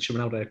and not mention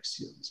Ronaldo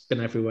because it's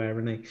been everywhere,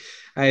 isn't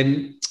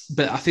he?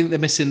 But I think they're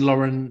missing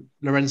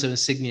Lorenzo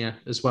Insigne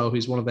as well,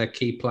 who's one of their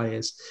key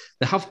players.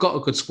 They have got a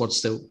good squad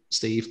still,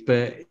 Steve,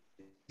 but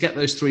get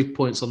those 3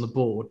 points on the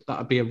board, that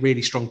would be a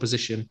really strong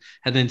position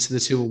heading into the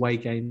 2 away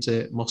games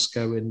at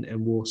Moscow and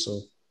Warsaw.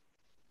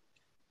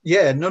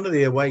 Yeah, none of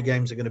the away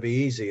games are going to be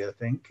easy, I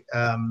think.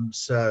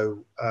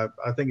 So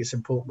I think it's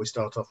important we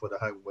start off with a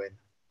home win.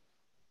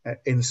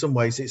 In some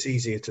ways, it's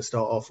easier to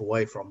start off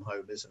away from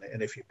home, isn't it?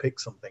 And if you pick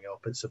something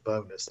up, it's a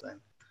bonus then.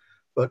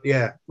 But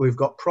yeah, we've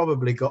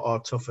probably got our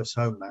toughest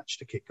home match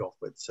to kick off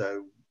with.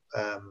 So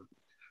I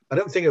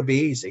don't think it'll be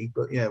easy,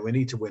 but yeah, we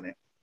need to win it.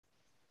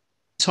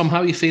 Tom, how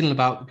are you feeling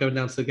about going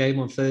down to the game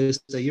on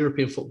Thursday?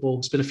 European football,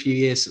 it's been a few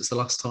years since the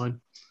last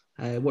time.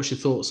 What's your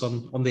thoughts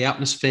on the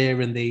atmosphere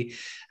and the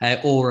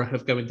aura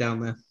of going down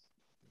there?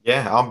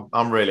 Yeah,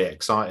 I'm really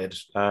excited.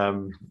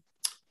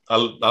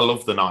 I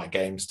love the night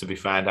games, to be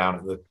fair, down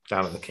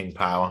at the King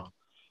Power,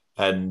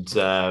 and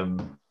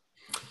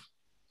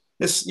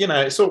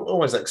it's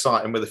always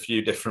exciting with a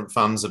few different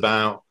fans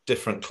about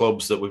different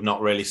clubs that we've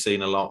not really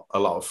seen a lot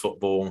of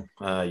football.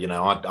 I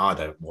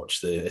don't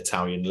watch the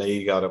Italian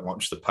league, I don't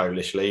watch the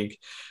Polish league,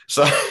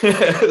 so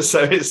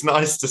so it's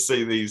nice to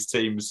see these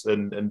teams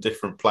and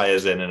different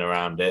players in and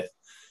around it.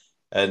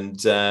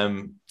 And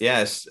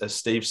as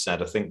Steve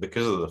said, I think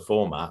because of the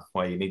format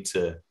where you need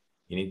to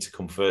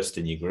come first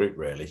in your group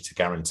really to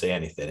guarantee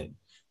anything,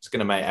 it's going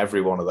to make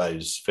every one of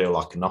those feel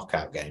like a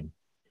knockout game.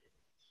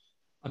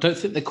 I don't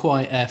think they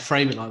quite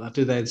frame it like that,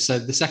 do they? So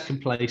the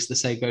second place, they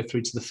say, go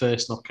through to the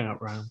first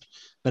knockout round.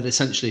 But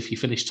essentially, if you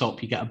finish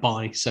top, you get a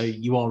bye. So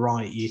you are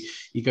right.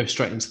 You go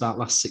straight into that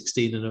last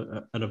 16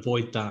 and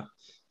avoid that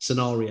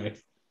scenario.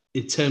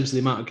 In terms of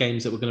the amount of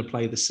games that we're going to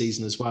play this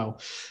season as well,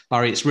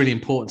 Barry, it's really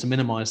important to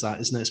minimise that,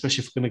 isn't it?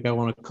 Especially if we're going to go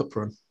on a cup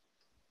run.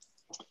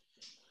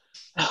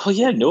 Oh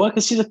yeah, no, I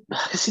can see the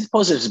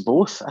positives of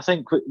both. I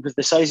think with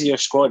the size of your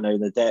squad now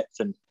and the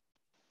depth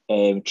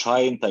and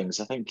trying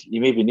things, I think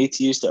you maybe need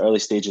to use the early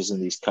stages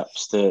in these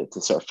cups to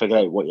sort of figure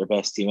out what your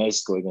best team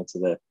is going into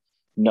the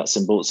nuts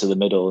and bolts of the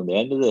middle and the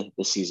end of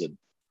the season.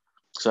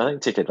 So I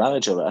think take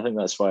advantage of it. I think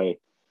that's why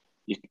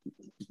you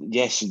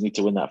need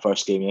to win that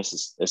first game.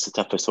 Yes, it's the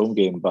toughest home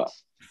game, but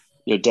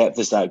your depth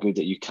is that good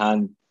that you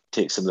can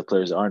take some of the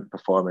players that aren't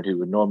performing who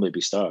would normally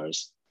be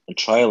stars and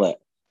trial it.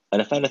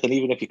 And if anything,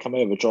 even if you come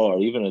out of a draw or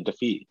even a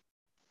defeat,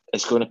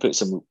 it's going to put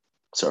some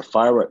sort of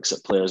fireworks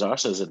at players'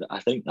 arses. And I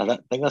think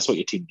that's what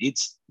your team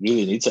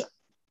really needs it.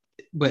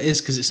 Well, it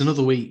is, because it's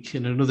another week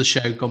and another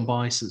show gone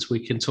by since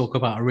we can talk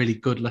about a really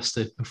good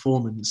Leicester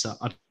performance.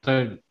 I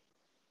don't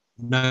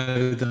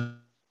know the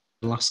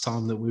last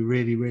time that we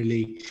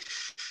really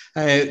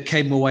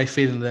came away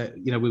feeling that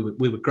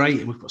we were great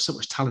and we've got so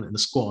much talent in the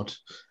squad.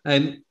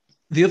 And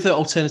the other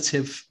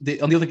alternative,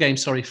 on the other game,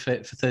 for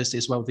Thursday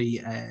as well, the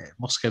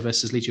Moscow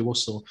versus Legia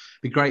Warsaw, it'd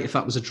be great if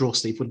that was a draw,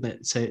 Steve, wouldn't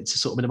it, to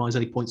sort of minimise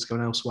any points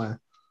going elsewhere?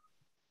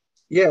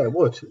 Yeah, it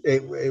would.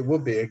 It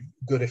would be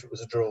good if it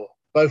was a draw.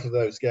 Both of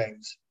those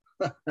games,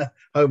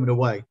 home and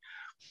away.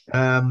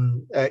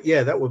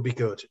 That would be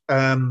good.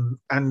 And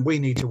we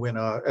need to win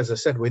as I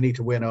said, we need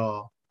to win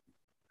our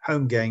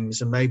home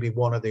games and maybe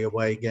one of the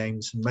away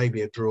games and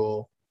maybe a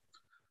draw.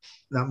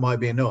 That might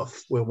be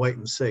enough. We'll wait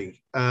and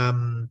see.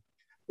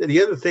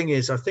 The other thing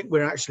is, I think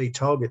we're actually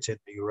targeting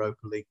the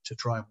Europa League to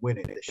try and win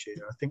it this year.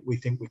 We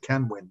think we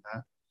can win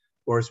that,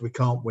 whereas we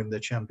can't win the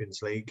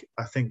Champions League.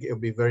 I think it'll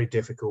be very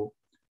difficult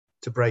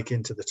to break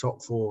into the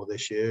top 4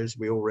 this year, as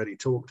we already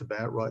talked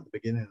about right at the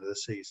beginning of the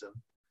season.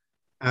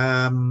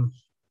 And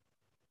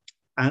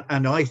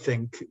I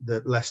think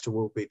that Leicester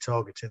will be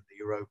targeting the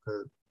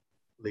Europa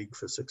League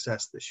for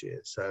success this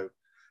year. So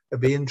it'll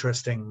be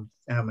interesting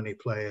how many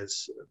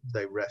players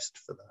they rest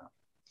for that.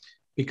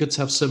 Be good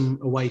to have some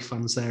away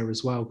fans there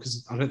as well,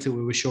 because I don't think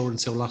we were sure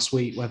until last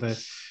week whether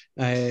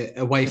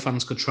away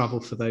fans could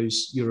travel for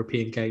those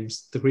European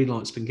games. The green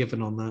light's been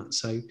given on that.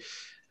 So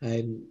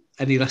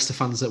any Leicester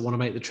fans that want to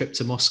make the trip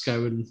to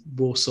Moscow and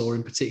Warsaw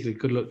in particular,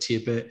 good luck to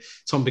you. But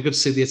Tom, be good to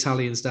see the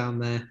Italians down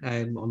there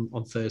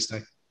on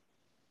Thursday.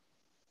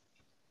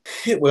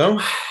 It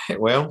will. It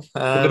will.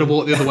 We're going to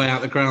walk the other way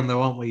out the ground,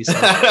 though, aren't we? So,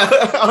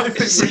 I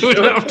think we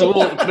don't have to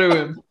walk through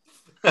him.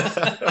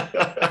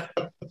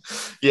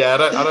 Yeah,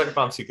 I don't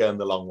fancy going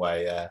the long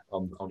way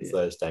on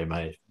Thursday,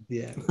 mate.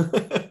 Yeah.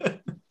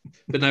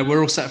 But no,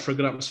 we're all set for a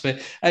good atmosphere.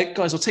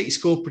 Guys, I'll take your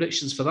score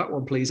predictions for that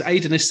one, please.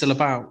 Aidan is still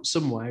about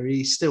somewhere.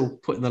 He's still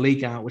putting the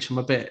league out, which I'm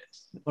a bit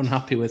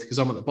unhappy with because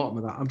I'm at the bottom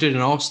of that. I'm doing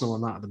an Arsenal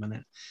on that at the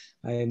minute.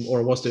 Or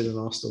I was doing an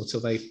Arsenal until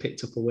they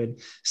picked up a win.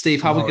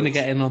 Steve, how are we going to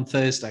get in on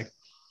Thursday?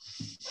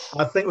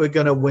 I think we're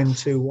going to win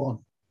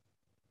 2-1.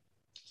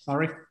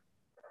 Harry?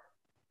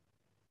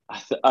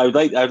 I'd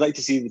like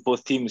to see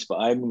both teams, but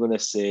I'm going to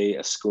say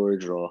a score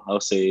draw. I'll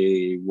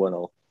say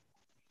 1-0.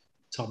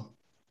 Tom?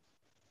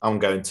 I'm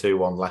going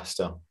 2-1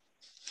 Leicester.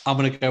 I'm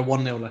going to go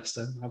 1-0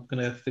 Leicester. I'm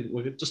going to think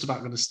we're just about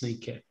going to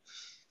sneak it.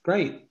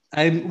 Great.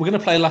 We're going to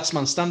play last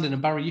man standing. And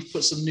Barry, you've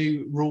put some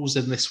new rules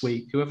in this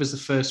week. Whoever's the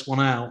first one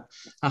out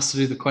has to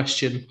do the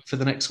question for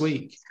the next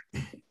week.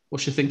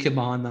 What's your thinking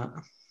behind that?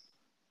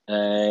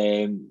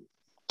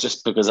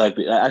 Just because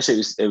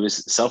it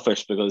was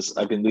selfish because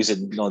I've been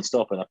losing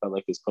non-stop and I felt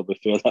like it's probably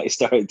fair that I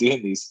started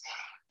doing these.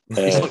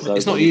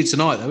 It's not you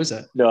tonight, though, is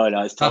it? No,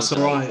 it's that's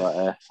all right.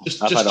 But,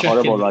 just I've had a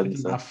horrible run.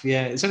 So.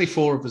 Yeah, it's only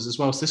 4 of us as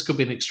well, so this could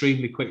be an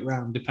extremely quick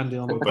round, depending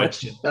on the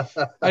question.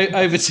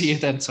 Over to you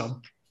then,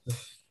 Tom.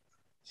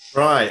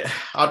 Right.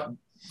 I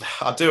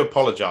do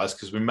apologise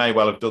because we may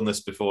well have done this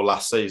before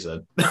last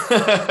season.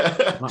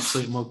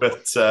 Absolute mug.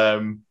 But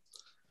so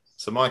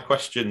my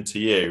question to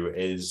you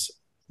is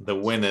the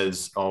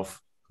winners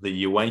of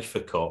the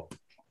UEFA Cup,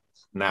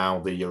 now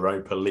the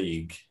Europa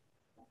League,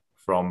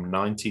 from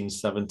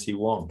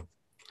 1971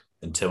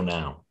 until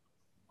now.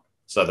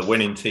 So the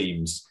winning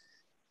teams.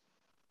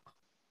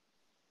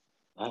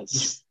 Who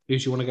do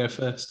you want to go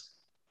first?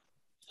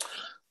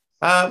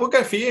 We'll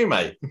go for you,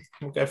 mate.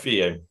 We'll go for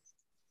you.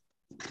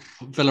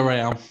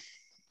 Villarreal.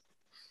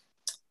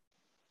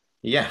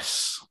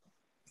 Yes,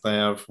 they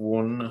have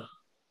won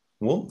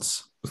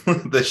once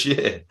this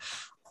year.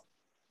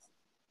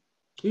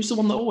 Who's the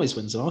one that always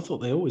wins? I thought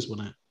they always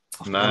won it.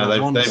 No,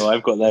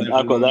 I've got them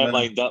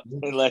lined up.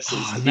 Unless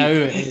it's I know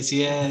it is.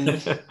 Yeah,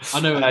 I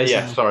know it is.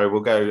 Yeah, sorry,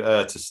 we'll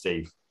go to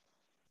Steve.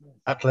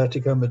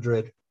 Atletico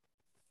Madrid.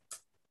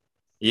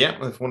 Yeah,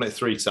 they've won it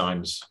 3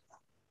 times.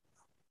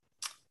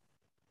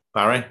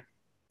 Barry?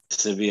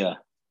 Sevilla.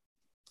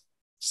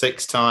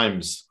 6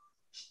 times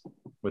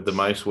with the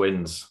most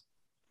wins.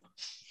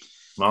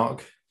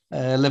 Mark?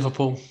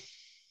 Liverpool.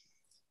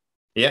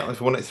 Yeah, they've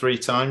won it 3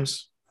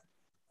 times.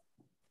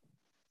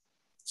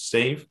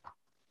 Steve?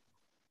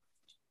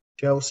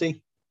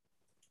 Chelsea.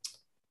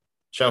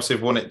 Chelsea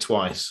have won it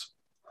twice.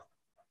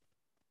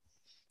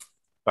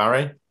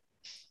 Barry?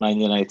 Man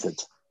United.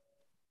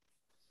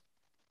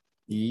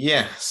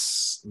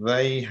 Yes,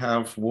 they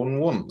have won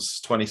once,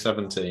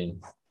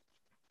 2017.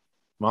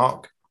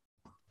 Mark?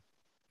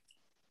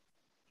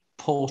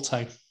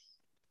 Porto.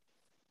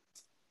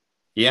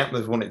 Yeah,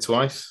 they've won it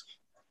twice.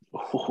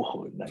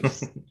 Oh,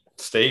 nice.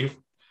 Steve?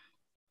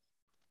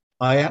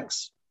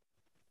 Ajax.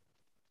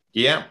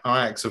 Yeah,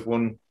 Ajax have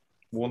won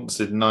once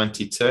in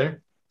 92.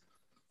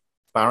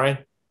 Barry?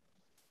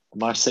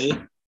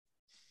 Marseille.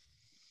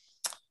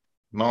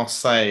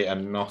 Marseille are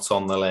not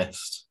on the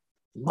list.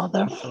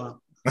 Motherfucker.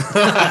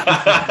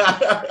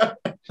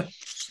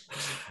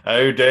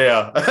 Oh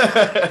dear.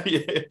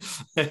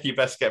 You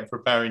best get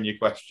preparing your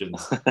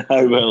questions.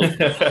 I will.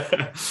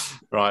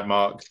 Right,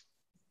 Mark.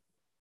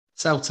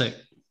 Celtic.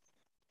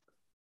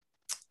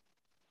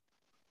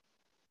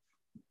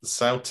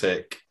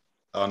 Celtic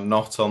are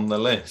not on the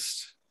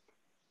list.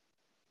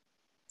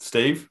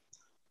 Steve?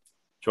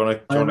 Do you want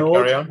to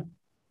carry on?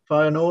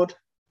 Feyenoord.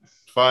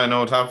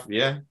 Feyenoord have,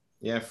 yeah.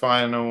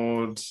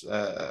 Feyenoord,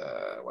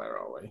 where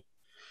are we?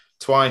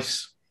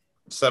 Twice,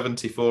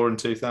 74 and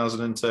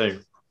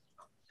 2002.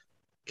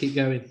 Keep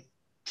going.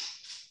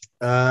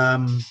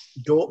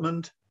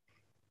 Dortmund.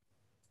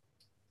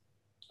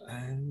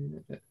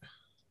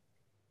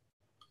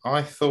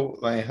 I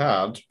thought they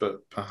had,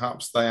 but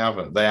perhaps they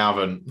haven't. They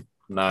haven't.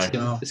 No.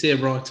 It's here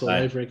right all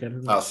over again.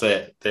 Isn't it? That's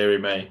it. Deary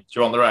me. Do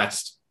you want the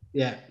rest?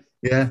 Yeah.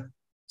 Yeah.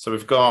 So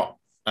we've got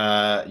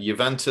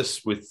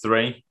Juventus with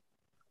 3.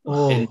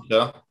 Oh.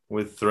 Inter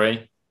with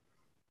 3.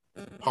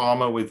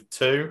 Parma with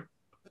 2.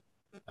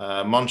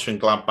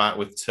 Mönchengladbach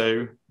with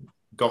 2.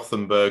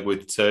 Gothenburg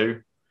with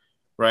 2.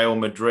 Real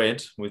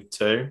Madrid with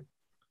 2.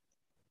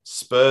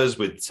 Spurs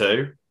with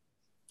 2.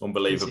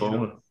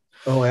 Unbelievable.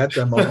 Oh, I had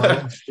them on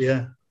my list.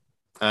 Yeah.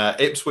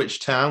 Ipswich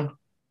Town.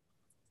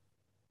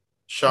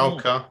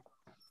 Schalke.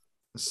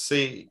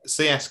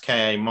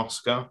 CSKA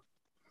Moscow.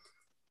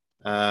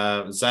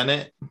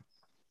 Zenit.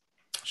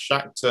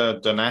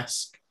 Shakhtar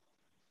Donetsk.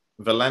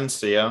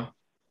 Valencia.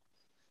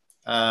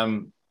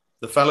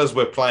 The fellas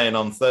we're playing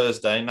on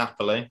Thursday,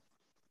 Napoli.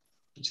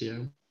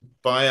 Yeah.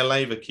 Bayer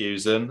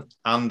Leverkusen,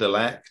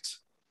 Anderlecht,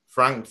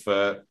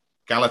 Frankfurt,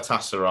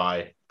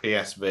 Galatasaray,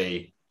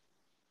 PSV,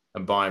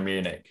 and Bayern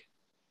Munich.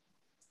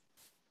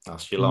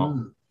 That's your lot.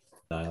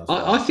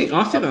 I think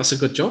that's a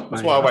good job, mate.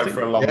 That's why I went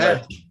for a long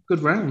day.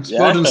 Good round. Yeah,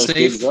 Well done,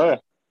 Steve.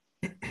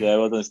 Yeah,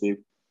 well done, Steve.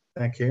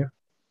 Thank you.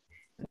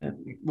 What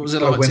was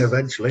it I'll like? win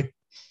eventually.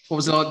 What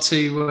was it like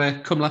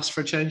to come last for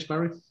a change,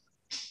 Barry?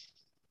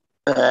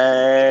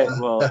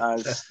 Well,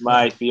 as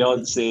my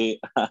fiance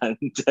and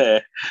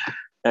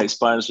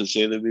ex-parents would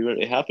say, they'd be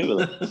very happy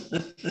with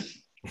it.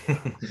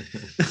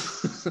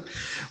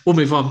 We'll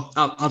move on.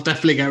 I'll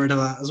definitely get rid of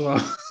that as well.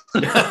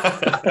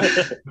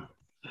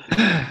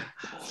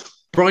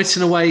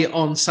 Brighton away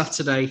on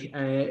Saturday.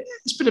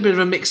 It's been a bit of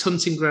a mixed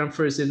hunting ground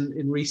for us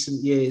in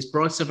recent years.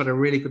 Brighton have had a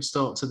really good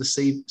start to the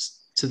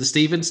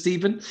season,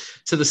 Steve.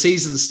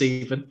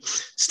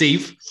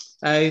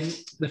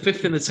 The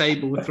fifth in the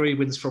table with 3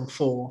 wins from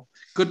 4.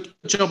 Good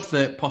job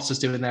that Potter's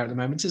doing there at the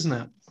moment, isn't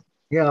it?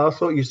 Yeah, I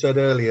thought you said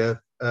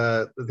earlier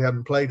that they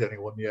haven't played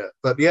anyone yet.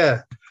 But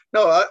yeah,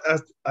 no,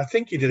 I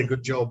think he did a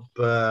good job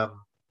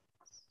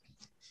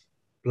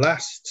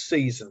last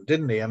season,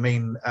 didn't he? I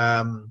mean,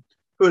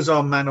 who was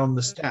our man on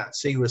the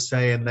stats? He was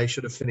saying they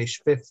should have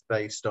finished 5th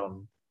based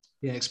on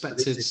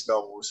expected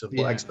goals and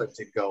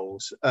expected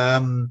goals.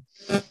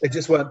 They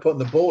just weren't putting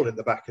the ball in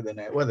the back of the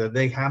net, whether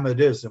they hammered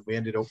us and we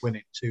ended up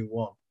winning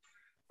 2-1.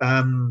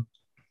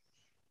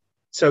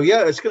 So,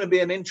 yeah, it's going to be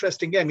an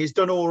interesting game. He's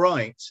done all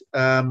right.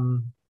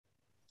 Of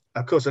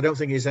course, I don't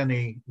think he's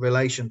any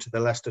relation to the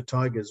Leicester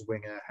Tigers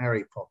winger,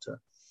 Harry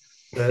Potter.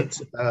 But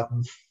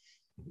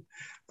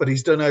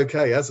he's done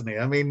okay, hasn't he?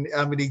 I mean,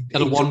 he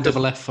had a wand of a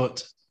left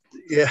foot.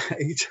 Yeah,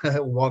 he took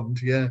a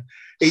wand. Yeah,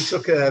 he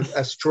took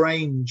a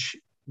strange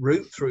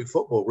route through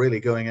football, really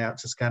going out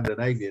to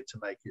Scandinavia to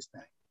make his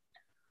name.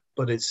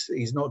 But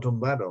he's not done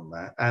bad on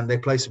that, and they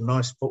play some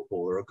nice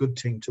football. They're a good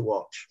team to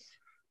watch.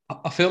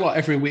 I feel like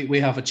every week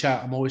we have a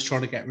chat, I'm always trying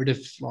to get rid of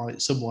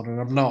someone,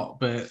 and I'm not.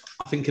 But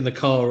I think in the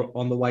car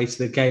on the way to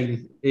the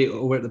game,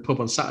 or at the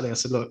pub on Saturday, I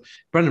said, look,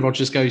 Brendan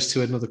Rodgers goes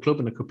to another club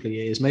in a couple of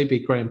years. Maybe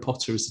Graham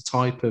Potter is the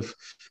type of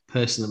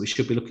person that we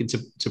should be looking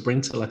to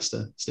bring to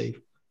Leicester,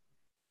 Steve.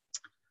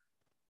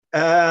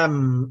 Yeah,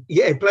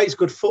 he plays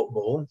good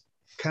football.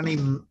 Can he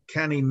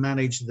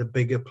manage the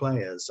bigger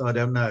players? I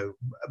don't know.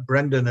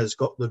 Brendan has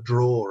got the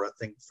draw, I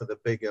think, for the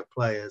bigger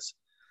players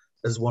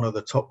as one of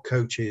the top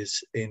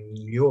coaches in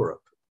Europe.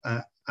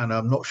 And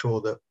I'm not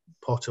sure that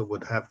Potter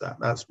would have that.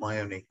 That's my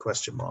only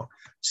question mark.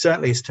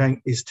 Certainly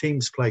his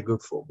teams play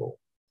good football.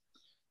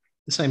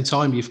 At the same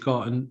time, you've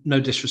got, and no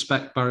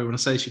disrespect, Barry, when I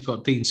say you've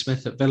got Dean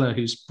Smith at Villa,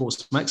 who's brought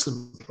some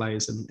excellent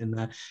players in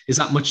there. Is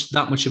that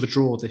much of a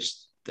draw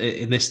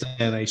in this day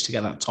and age to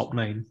get that top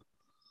name?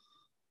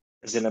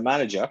 As in a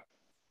manager?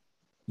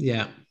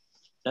 Yeah.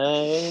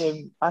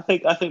 I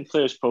think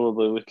players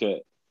probably look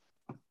at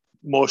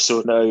more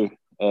so now.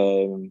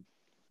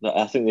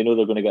 I think they know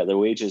they're going to get their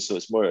wages, so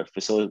it's more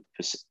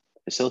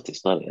facilities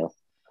planning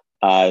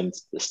and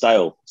the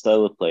style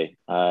of play.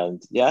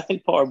 And yeah, I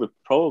think Potter would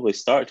probably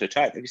start to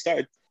attract. If he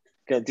started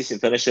getting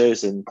decent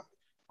finishes and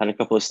had a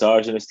couple of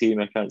stars in his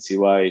team, I can't see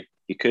why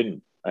he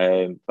couldn't.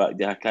 But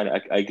yeah,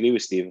 I agree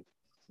with Steve.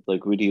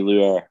 Like, would he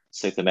lure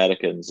South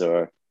Americans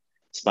or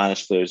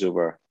Spanish players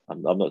over?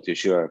 I'm not too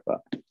sure.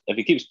 But if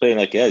he keeps playing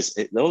like he is,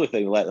 the only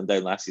thing that let them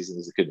down last season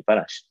is they couldn't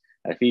finish.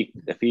 And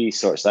if he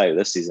sorts out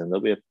this season, they'll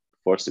be a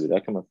force to be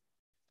reckoned with.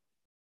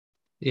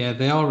 Yeah,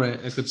 they are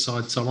a good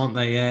side, Tom, aren't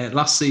they?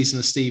 Last season,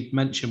 as Steve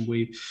mentioned,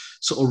 we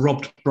sort of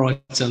robbed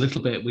Brighton a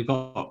little bit. We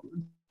got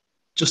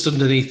just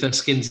underneath their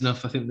skins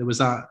enough. I think there was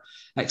that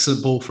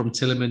excellent ball from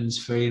Tielemans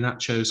for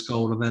Iheanacho's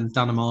goal, and then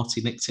Dan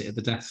Amati nicked it at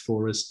the death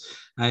for us.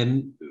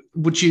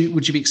 Would you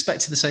be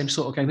expecting the same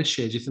sort of game this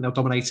year? Do you think they'll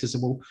dominate us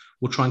and we'll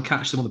try and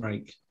catch them on the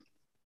break?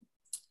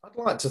 I'd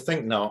like to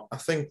think not. I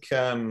think,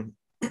 at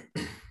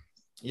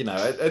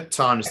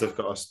times they've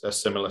got a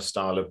similar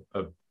style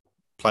of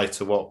play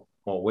to what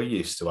we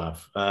used to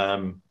have.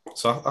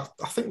 So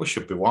I think we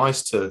should be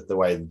wise to the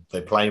way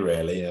they play,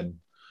 really. And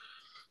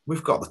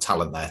we've got the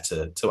talent there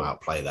to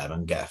outplay them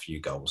and get a few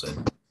goals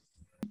in.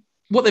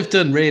 What they've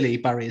done, really,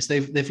 Barry, is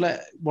they've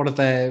let one of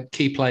their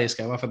key players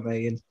go, haven't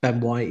they? And Ben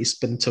White, he's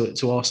been to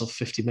Arsenal for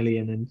 50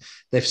 million, and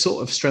they've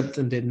sort of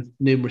strengthened in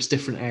numerous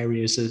different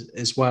areas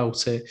as well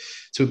to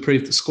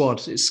improve the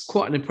squad. It's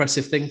quite an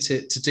impressive thing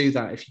to do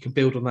that if you can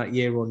build on that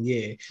year on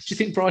year. Do you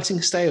think Brighton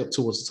can stay up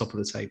towards the top of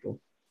the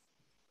table?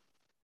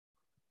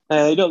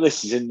 Not this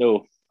season,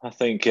 no. I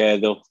think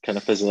they'll kind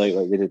of fizzle out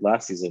like they did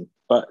last season.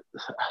 But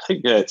I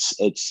think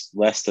it's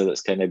Leicester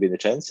that's kind of been the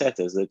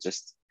trendsetters. That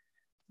just,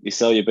 you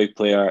sell your big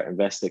player,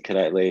 invest it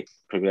correctly,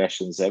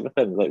 progressions,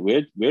 everything. Like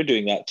we're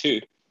doing that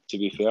too, to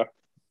be fair.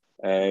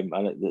 And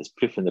it's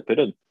proof in the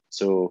pudding.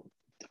 So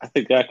I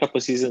think there are a couple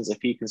of seasons, if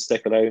he can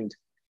stick around,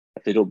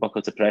 if they don't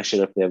buckle to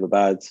pressure, if they have a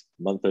bad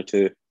month or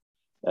two,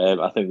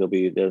 I think they'll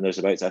be there and there's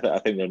about. I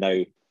think they're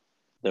now,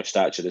 their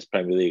stature is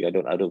Premier League. I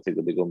don't think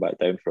they'll be going back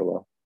down for a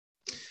while.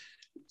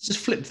 Just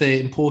flip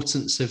the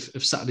importance of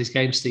Saturday's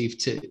game, Steve,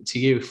 to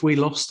you. If we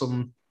lost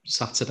on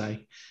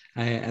Saturday,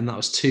 and that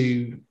was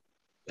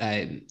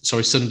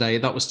Sunday,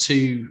 that was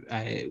 2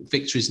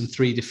 victories and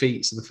 3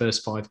 defeats in the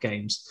first 5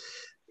 games.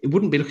 It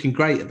wouldn't be looking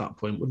great at that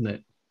point, wouldn't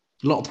it?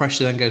 A lot of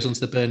pressure then goes onto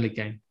the Burnley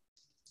game.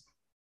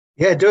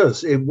 Yeah, it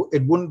does. It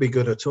wouldn't be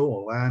good at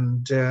all.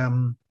 And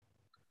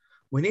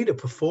we need a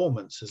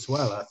performance as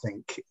well, I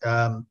think.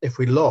 If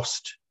we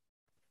lost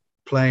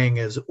playing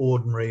as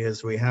ordinary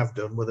as we have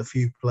done, with a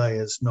few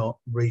players not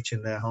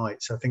reaching their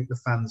heights, I think the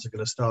fans are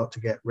going to start to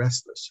get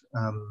restless.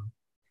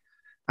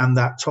 And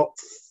that top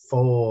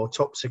 4,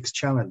 top 6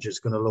 challenge is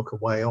going to look a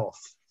way off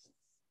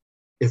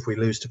if we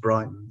lose to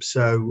Brighton.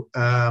 So,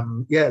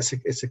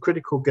 it's a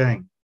critical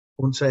game. I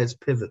wouldn't say it's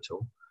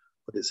pivotal,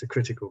 but it's a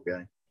critical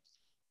game.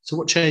 So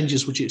what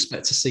changes would you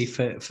expect to see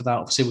for that?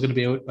 Obviously, we're going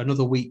to be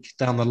another week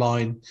down the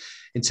line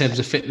in terms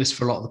of fitness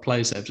for a lot of the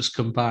players that have just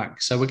come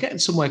back. So we're getting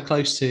somewhere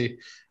close to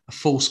a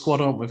full squad,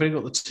 aren't we? We've only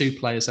got the 2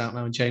 players out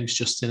now, and James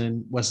Justin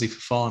and Wesley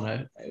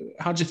Fofana.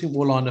 How do you think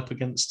we'll line up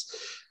against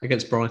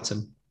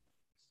Brighton?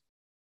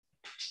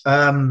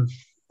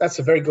 That's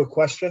a very good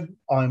question.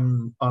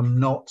 I'm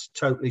not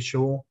totally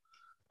sure.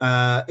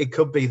 It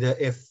could be that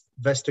if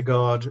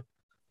Vestergaard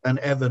and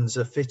Evans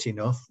are fit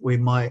enough, we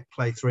might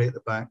play 3 at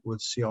the back with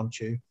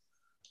Sionchu,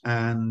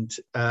 and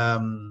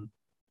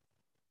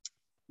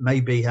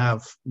maybe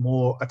have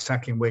more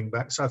attacking wing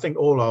backs. I think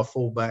all our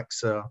full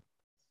backs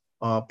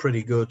are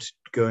pretty good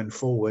going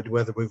forward,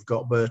 whether we've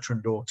got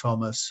Bertrand or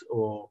Thomas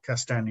or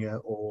Castagna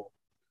or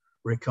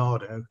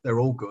Ricardo. They're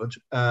all good.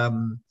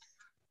 And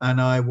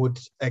I would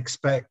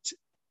expect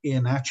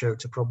Iheanacho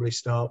to probably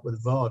start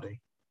with Vardy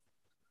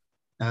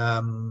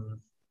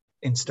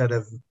instead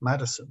of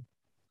Maddison.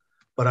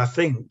 But I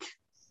think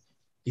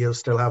you'll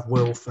still have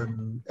Wilf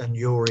and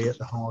Yuri at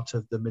the heart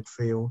of the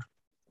midfield.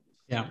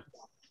 Yeah.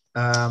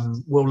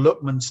 Will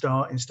Lookman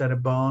start instead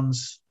of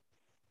Barnes?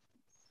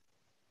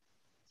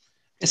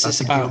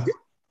 It's about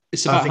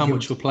how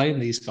much we're playing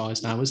these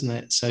guys now, isn't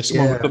it? So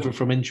someone recovering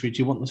from injury, do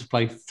you want them to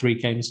play 3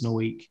 games in a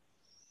week?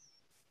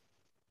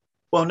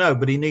 Well, no,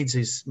 but he needs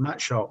his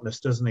match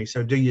sharpness, doesn't he?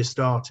 So do you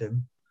start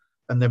him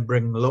and then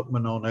bring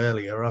Lookman on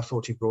earlier? I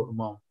thought he brought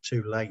them on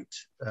too late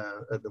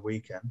at the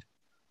weekend.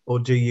 Or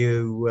do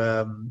you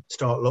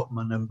start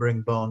Lookman and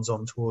bring Barnes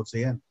on towards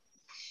the end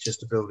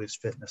just to build his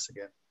fitness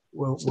again?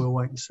 We'll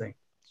wait and see.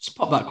 Just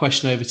pop that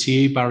question over to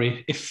you,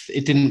 Barry. If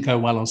it didn't go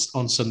well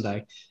on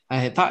Sunday,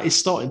 that is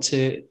starting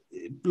to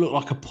look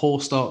like a poor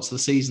start to the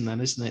season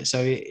then, isn't it? So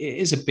it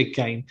is a big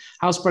game.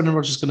 How's Brendan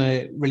Rodgers going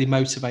to really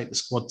motivate the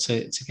squad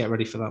to get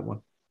ready for that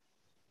one?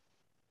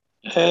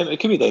 It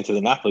could be down to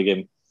the Napoli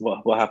game.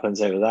 What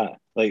happens out of that?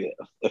 Like,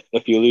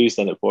 if you lose,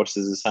 then it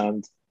forces his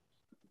hand.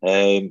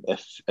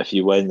 If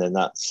you win, then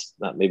that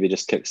maybe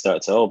just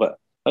kickstarts it all. But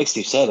like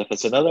Steve said, if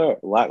it's another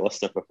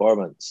lackluster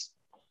performance,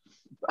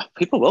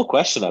 people will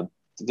question him.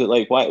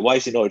 Like, why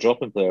is he not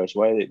dropping players?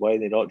 Why are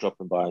they not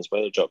dropping Barnes? Why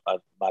are they dropping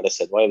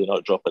Maddison? Why are they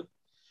not dropping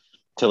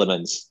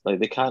Tillemans? Like,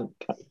 they can't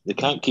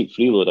keep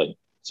freeloading.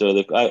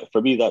 So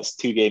for me, that's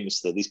 2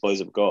 games that these boys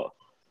have got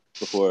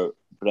before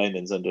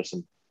Brendan's under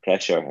some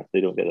pressure if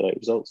they don't get the right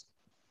results.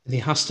 And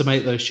he has to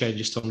make those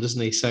changes, Tom,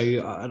 doesn't he? So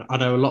I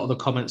know a lot of the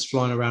comments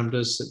flying around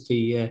us at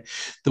the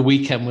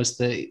weekend was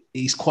that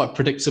he's quite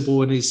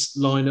predictable in his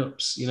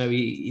lineups. You know,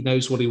 he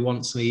knows what he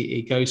wants and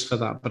he goes for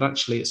that. But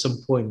actually, at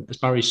some point, as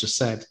Barry's just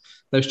said,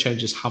 those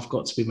changes have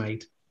got to be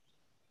made.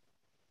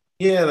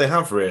 Yeah, they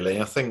have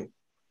really. I think,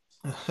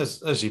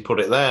 as you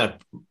put it there,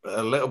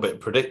 a little bit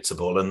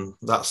predictable, and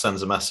that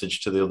sends a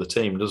message to the other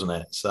team, doesn't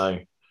it? So,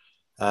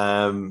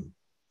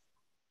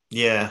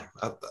 yeah,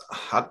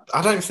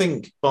 I don't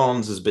think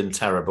Barnes has been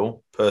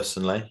terrible,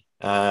 personally.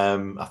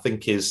 I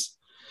think his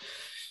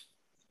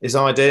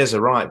ideas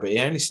are right, but he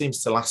only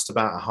seems to last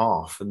about a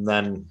half, and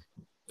then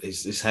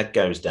his head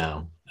goes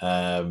down.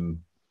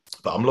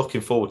 But I'm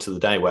looking forward to the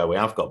day where we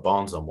have got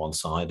Barnes on one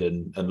side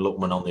and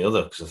Lookman on the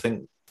other, because I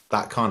think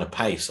that kind of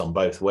pace on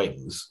both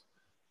wings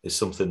is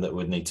something that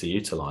we'd need to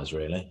utilise,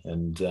 really.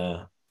 And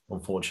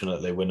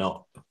unfortunately, we're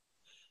not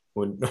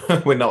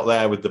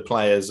there with the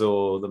players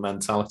or the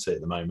mentality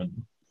at the moment.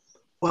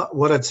 Well,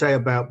 what I'd say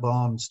about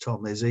Barnes,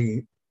 Tom, is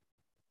he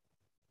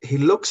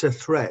looks a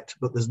threat,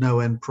 but there's no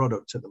end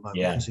product at the moment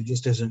because he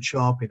just isn't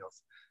sharp enough.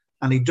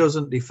 And he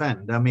doesn't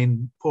defend. I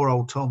mean, poor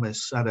old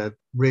Thomas had a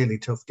really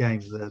tough game,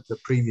 the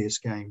previous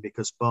game,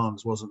 because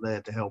Barnes wasn't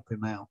there to help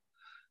him out.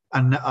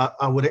 And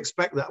I would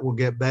expect that will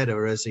get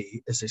better as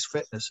his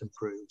fitness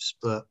improves.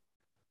 But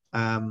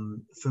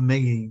for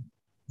me,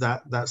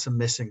 that's a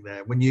missing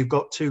there. When you've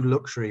got 2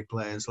 luxury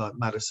players like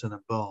Maddison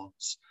and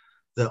Barnes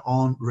that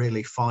aren't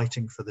really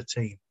fighting for the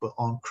team, but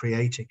aren't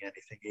creating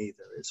anything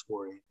either, it's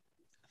worrying.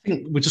 I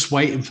think we're just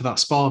waiting for that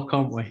spark,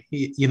 aren't we?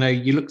 You know,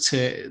 you look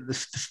to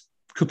the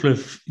couple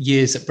of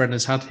years that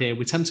Brendan's had here,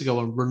 we tend to go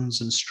on runs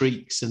and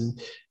streaks and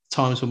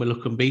times when we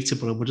look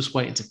unbeatable, and we're just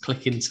waiting to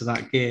click into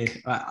that gear.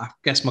 I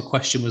guess my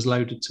question was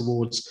loaded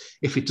towards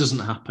if it doesn't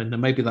happen,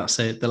 and maybe that's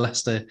the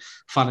Leicester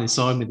fan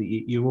inside me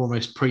that you're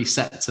almost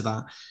preset to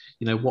that.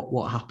 You know,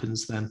 what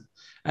happens then?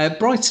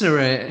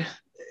 Brighton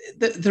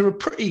they're a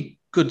pretty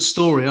good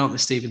story, aren't they,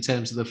 Steve, in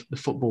terms of the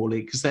Football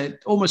League? Because they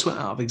almost went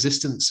out of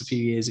existence a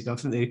few years ago. I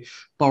think they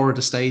borrowed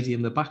a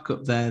stadium. They're back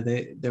up there.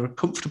 They're a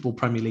comfortable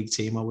Premier League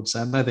team, I would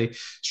say. I know they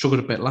struggled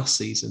a bit last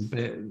season,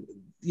 but,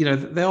 you know,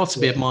 they are to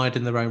be admired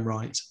in their own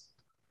right.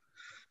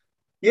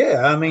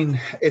 Yeah, I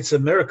mean, it's a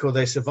miracle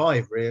they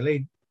survived,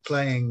 really.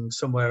 playing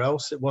somewhere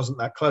else. It wasn't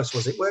that close,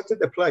 was it? Where did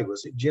they play?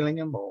 Was it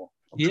Gillingham or?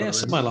 Yeah,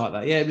 somewhere like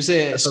that. Yeah, it was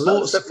a It's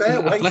a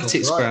fair way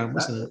athletics ground,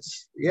 wasn't it?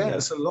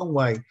 It's a long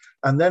way.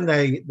 And then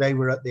they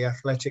were at the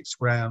athletics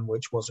ground,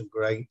 which wasn't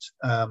great.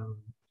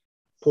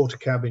 Porter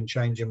cabin,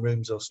 changing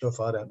rooms or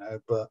stuff, I don't know.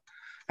 But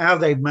how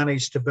they've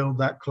managed to build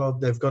that club,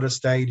 they've got a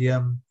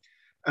stadium,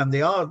 and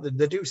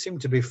they do seem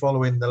to be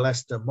following the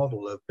Leicester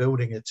model of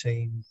building a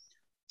team,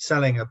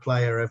 selling a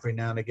player every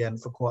now and again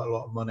for quite a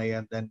lot of money,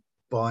 and then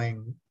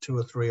buying 2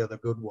 or 3 other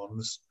good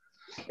ones.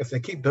 If they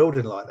keep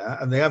building like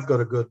that, and they have got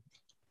a good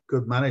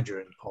manager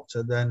in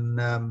Potter, then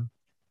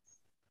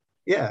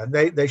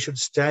they should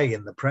stay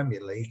in the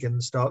Premier League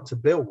and start to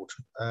build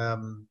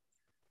and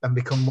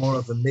become more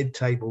of a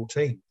mid-table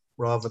team,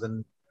 rather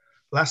than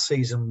last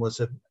season was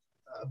a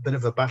bit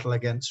of a battle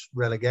against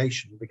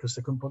relegation because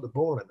they couldn't put the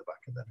ball in the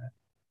back of the net.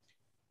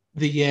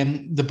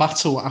 The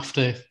battle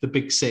after the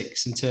Big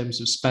Six in terms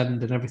of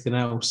spend and everything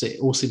else, it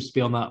all seems to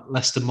be on that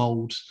Leicester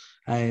mould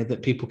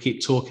that people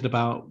keep talking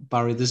about,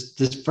 Barry. There's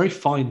very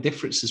fine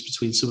differences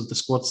between some of the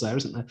squads there,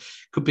 isn't there?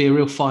 Could be a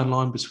real fine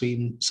line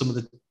between some of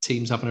the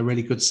teams having a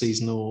really good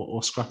season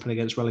or scrapping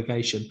against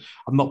relegation.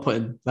 I'm not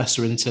putting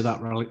Leicester into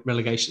that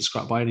relegation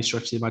scrap by any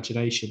stretch of the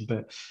imagination,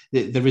 but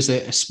there is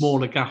a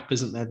smaller gap,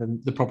 isn't there, than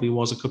there probably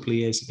was a couple of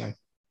years ago.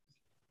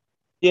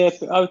 Yeah,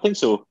 I would think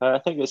so. I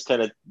think it's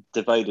kind of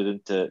divided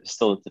into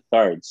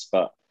thirds,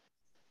 but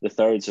the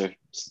thirds are,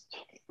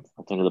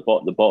 I don't know,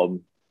 the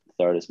bottom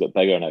third is a bit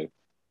bigger now.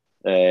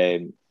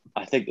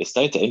 I think it's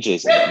down to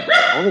injuries.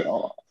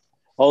 All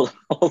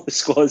the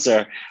squads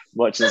are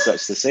much and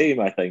such the same,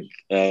 I think.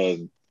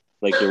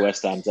 Like your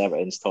West Ham's,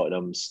 Everton's,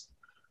 Tottenham's,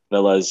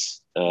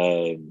 Villa's.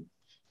 I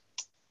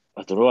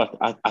don't know.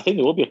 I think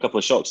there will be a couple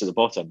of shocks at the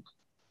bottom,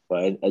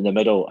 but in the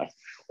middle,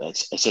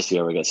 it's just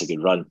whoever gets a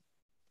good run.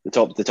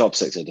 The top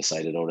 6 are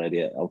decided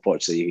already.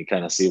 Unfortunately, you can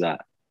kind of see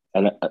that,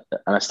 and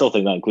I still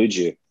think that includes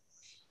you,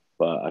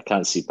 but I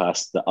can't see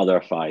past the other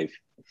 5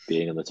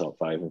 being in the top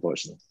 5,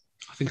 unfortunately.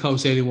 I think I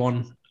was the only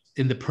one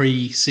in the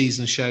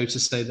pre-season show to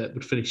say that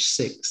would finish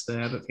 6th there.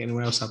 I don't think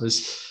anyone else had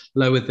us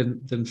lower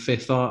than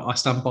 5th. I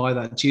stand by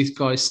that. Do you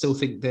guys still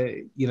think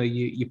that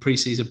your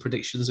pre-season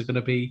predictions are going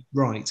to be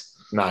right?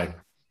 No.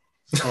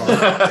 All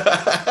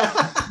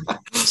right.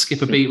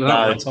 Skip a beat with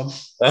that one, Tom.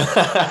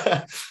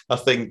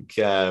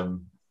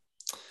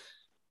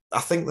 I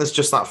think there's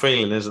just that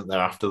feeling, isn't there,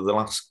 after the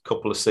last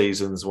couple of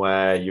seasons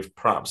where you've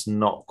perhaps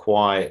not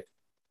quite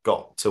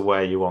got to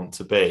where you want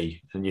to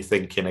be, and you're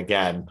thinking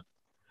again,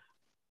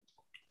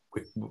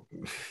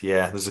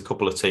 there's a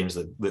couple of teams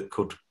that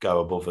could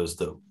go above us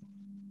that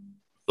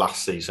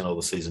last season or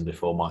the season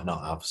before might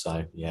not have.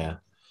 So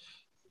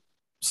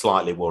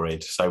slightly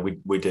worried. So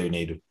we do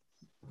need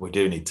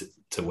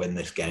to win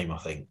this game, I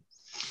think.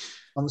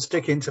 I'm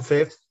sticking to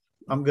 5th.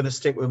 I'm going to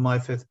stick with my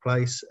 5th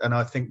place, and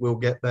I think we'll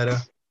get better.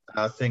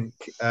 I think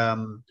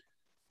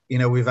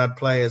we've had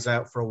players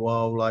out for a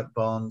while like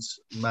Barnes,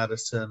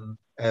 Maddison,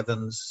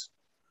 Evans,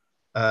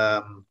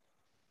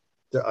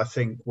 that I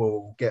think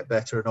will get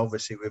better. And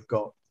obviously we've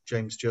got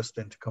James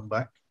Justin to come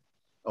back,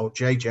 or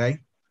JJ.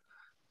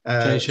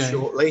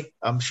 Shortly.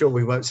 I'm sure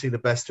we won't see the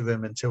best of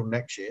him until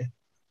next year.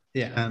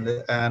 Yeah.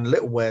 And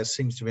Little Ware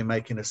seems to be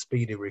making a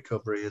speedy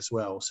recovery as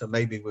well. So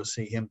maybe we'll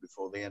see him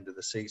before the end of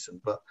the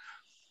season. But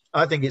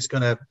I think it's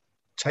going to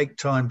take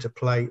time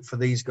for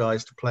these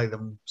guys to play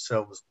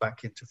themselves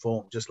back into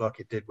form, just like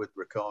it did with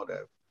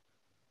Ricardo,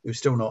 who's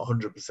still not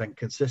 100%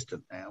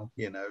 consistent now,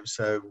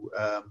 so,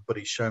 but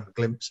he's shown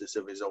glimpses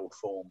of his old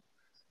form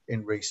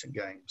in recent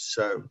games.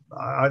 So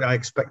I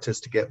expect us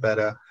to get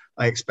better.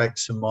 I expect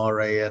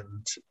Samari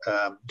and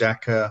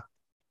Daka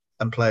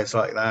and players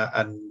like that,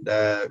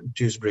 and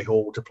Dewsbury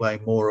Hall to play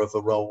more of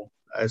a role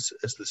as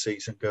the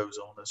season goes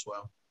on as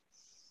well.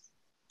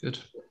 Good.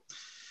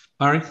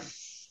 Barry?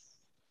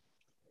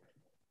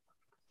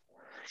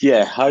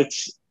 Yeah, I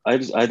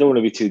don't want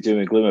to be too doom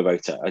and gloom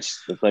about it. I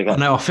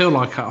feel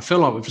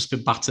like we've just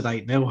been battered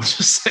 8-0. I'm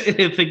just sitting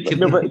here thinking.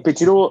 No, but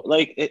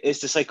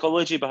it's the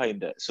psychology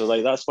behind it. So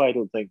that's why I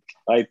don't think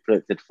I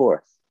predicted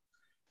 4th,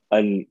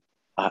 and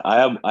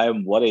I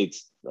am worried.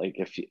 Like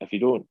if you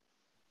don't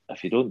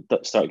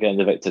start getting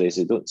the victories,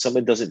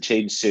 something doesn't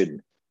change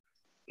soon.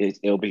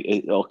 It'll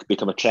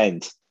become a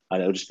trend,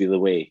 and it'll just be the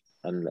way.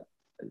 And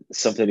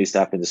something needs to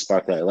happen to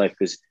spark that life,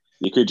 because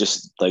you could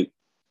just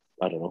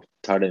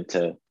turn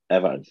into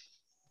Everton.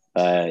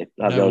 Have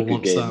a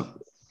good game,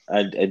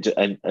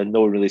 and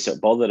no one really sort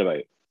of bothered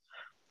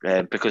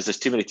about, because there's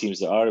too many teams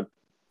that are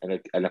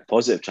in a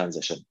positive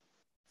transition,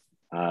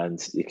 and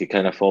you could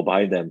kind of fall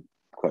behind them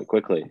quite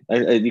quickly.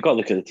 And you've got to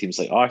look at the teams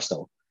like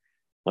Arsenal.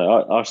 Like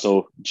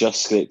Arsenal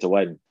just scraped to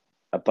win,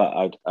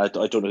 but I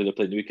don't know who they're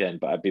playing the weekend,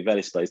 but I'd be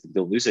very surprised if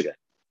they'll lose again.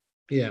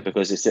 Yeah,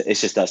 because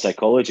it's just that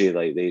psychology.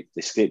 Like they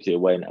scraped to a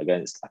win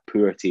against a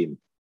poor team.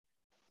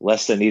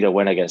 Leicester need a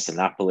win against a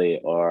Napoli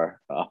or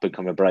up and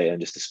coming Brighton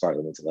just to spark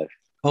them into life.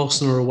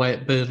 Arsenal are away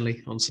at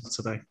Burnley on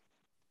Saturday.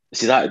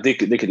 See that they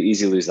could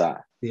easily lose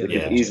that. Yeah, they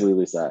could easily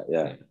lose that.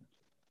 Yeah.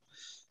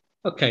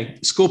 Okay,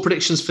 score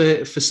predictions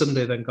for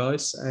Sunday then,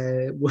 guys.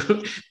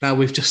 Now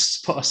we've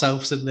just put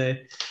ourselves in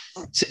the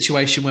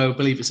situation where we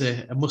believe it's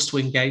a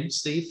must-win game.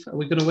 Steve, are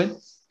we going to win?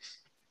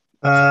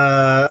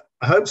 I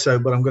hope so,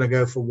 but I'm going to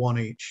go for one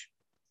each.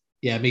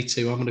 Yeah, me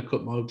too. I'm going to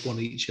cut my one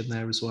each in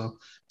there as well.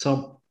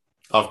 Tom?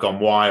 I've gone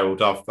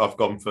wild. I've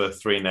gone for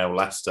 3-0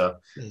 Leicester,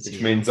 which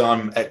means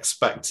I'm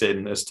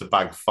expecting us to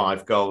bag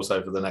 5 goals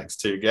over the next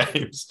 2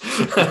 games.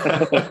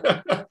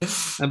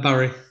 And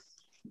Barry?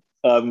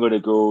 I'm going to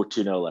go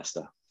 2-0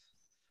 Leicester.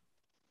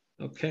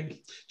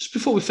 Okay. Just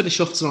before we finish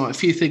off tonight, a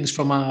few things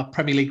from our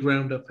Premier League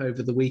roundup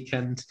over the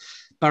weekend.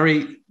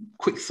 Barry,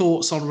 quick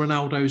thoughts on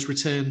Ronaldo's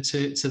return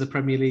to the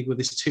Premier League with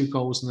his 2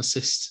 goals and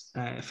assists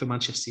for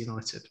Manchester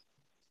United?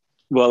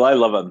 Well, I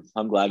love him.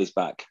 I'm glad he's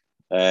back.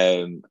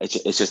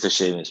 It's just a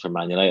shame it's for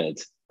Man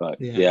United, but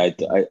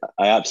I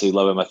absolutely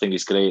love him. I think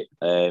he's great.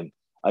 I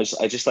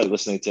just like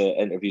listening to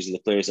interviews of the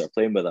players that are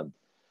playing with him.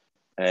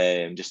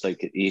 Just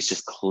like he's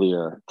just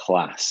clear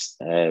class.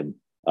 And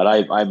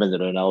I'm in the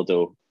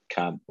Ronaldo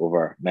camp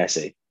over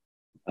Messi.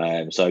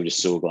 So I'm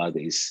just so glad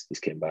that he's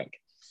came back.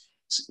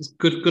 It's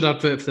good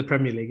advert for the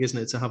Premier League, isn't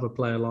it, to have a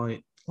player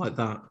like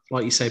that,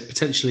 like you say,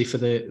 potentially for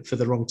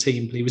the wrong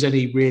team. But he was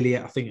only really,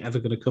 I think, ever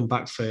going to come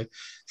back for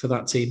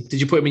that team. Did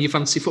you put him in your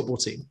fantasy football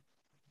team?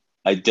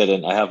 I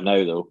didn't. I have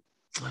now though.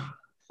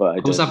 But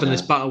I was having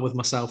this battle with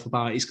myself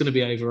about he's going to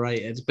be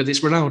overrated, but it's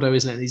Ronaldo,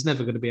 isn't it? And he's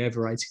never going to be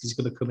overrated because he's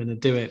going to come in and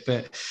do it.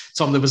 But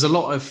Tom, there was a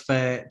lot of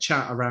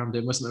chat around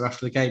him, wasn't there,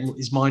 after the game?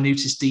 His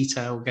minutest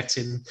detail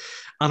getting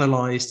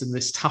analysed and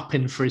this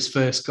tap-in for his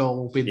first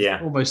goal being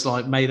almost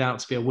like made out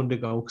to be a wonder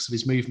goal because of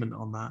his movement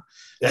on that.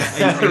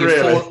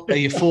 Are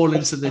you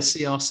falling to the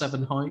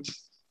CR7 hype?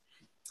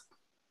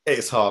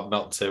 It's hard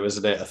not to,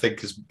 isn't it? I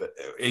think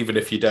even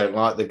if you don't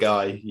like the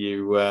guy,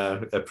 you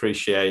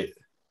appreciate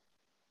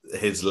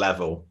his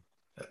level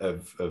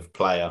of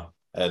player.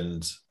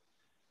 And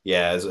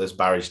as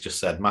Barry's just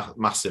said,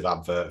 massive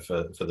advert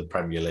for the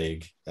Premier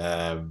League.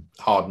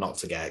 Hard not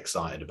to get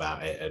excited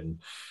about it,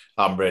 and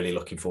I'm really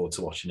looking forward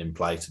to watching him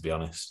play, to be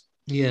honest.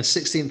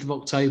 16th of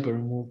October,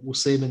 and we'll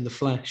see him in the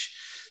flesh.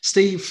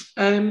 Steve,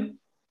 can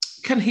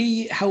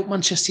he help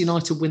Manchester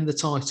United win the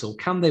title?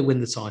 Can they win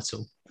the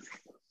title?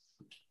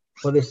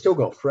 Well, they've still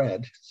got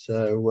Fred,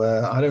 so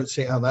I don't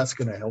see how that's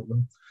going to help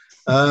them.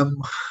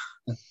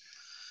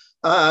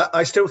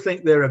 I still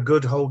think they're a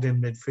good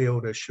holding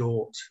midfielder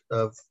short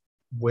of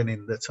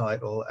winning the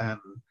title.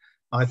 And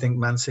I think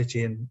Man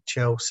City and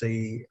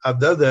Chelsea,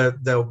 although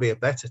they'll be a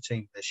better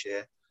team this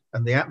year,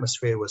 and the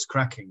atmosphere was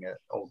cracking at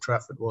Old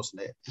Trafford,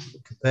 wasn't it,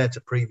 compared to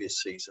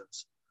previous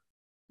seasons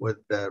with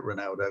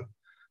Ronaldo.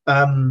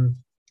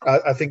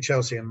 I think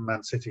Chelsea and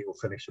Man City will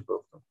finish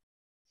above them.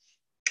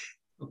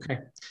 Okay.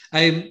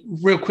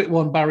 Real quick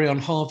one, Barry, on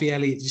Harvey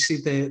Elliott. Did you see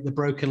the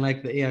broken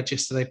leg that he had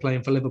yesterday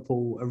playing for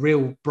Liverpool? A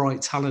real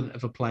bright talent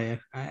of a player.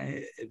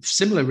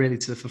 Similar, really,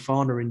 to the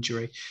Fofana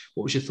injury.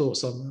 What was your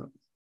thoughts on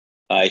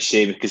that?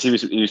 Shame, because he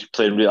was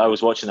playing. I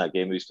was watching that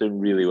game. He was playing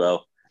really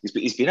well.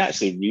 He's been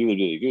actually really,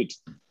 really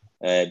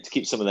good to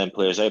keep some of them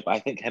players out. But I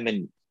think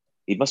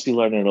he must be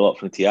learning a lot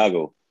from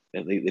Thiago.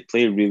 They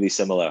play really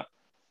similar,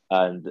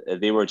 and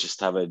they were just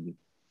having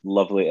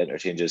lovely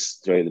interchanges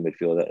throughout the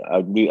midfield. I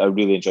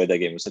really enjoyed that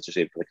game. It was such a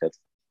shame for the kid.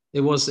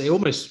 It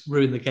almost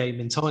ruined the game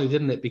entirely,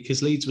 didn't it?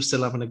 Because Leeds were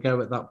still having a go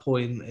at that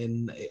point,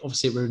 and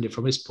obviously it ruined it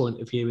from his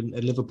point of view.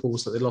 And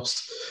Liverpool's that they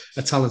lost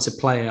a talented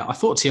player. I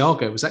thought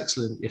Thiago was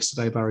excellent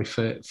yesterday, Barry,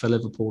 for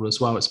Liverpool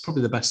as well. It's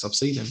probably the best I've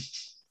seen him.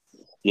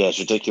 Yeah, it's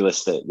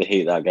ridiculous that the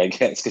hate that guy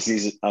gets because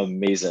he's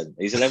amazing.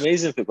 He's an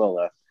amazing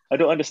footballer. I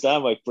don't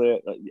understand why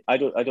I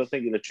don't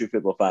think you're a true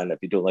football fan if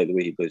you don't like the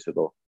way he plays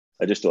football.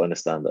 I just don't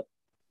understand it.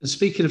 And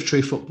speaking of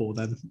true football,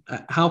 then,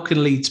 how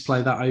can Leeds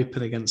play that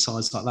open against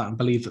sides like that and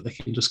believe that they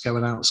can just go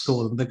and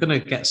outscore them? They're going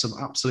to get some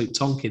absolute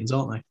tonkins,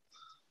 aren't they?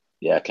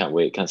 Yeah, I can't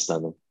wait. Can't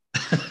stand them.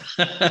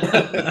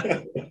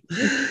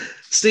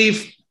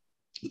 Steve,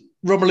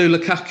 Romelu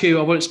Lukaku,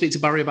 I won't speak to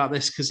Barry about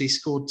this because he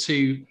scored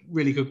 2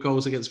 really good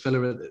goals against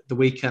Villa at the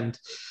weekend.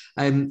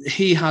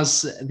 He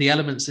has the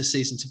elements this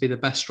season to be the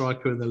best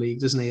striker in the league,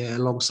 doesn't he,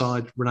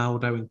 alongside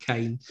Ronaldo and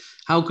Kane?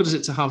 How good is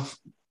it to have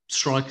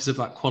strikers of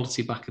that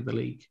quality back in the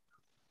league?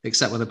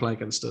 Except when they play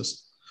against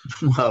us.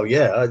 Well,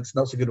 yeah, it's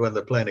not so good when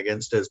they're playing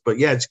against us. But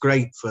yeah, it's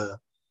great for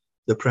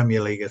the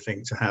Premier League, I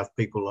think, to have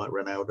people like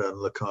Ronaldo and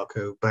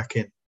Lukaku back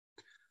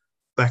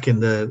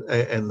in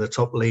the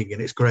top league, and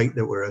it's great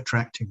that we're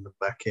attracting them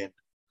back in.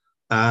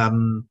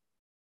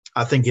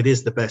 I think it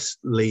is the best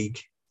league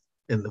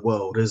in the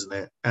world, isn't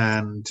it?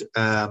 And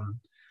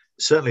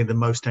certainly the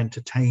most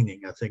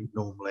entertaining. I think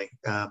normally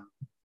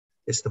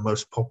it's the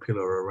most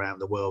popular around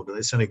the world, and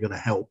it's only going to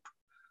help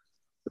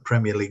the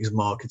Premier League's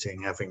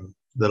marketing, having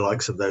the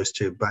likes of those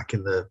two back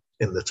in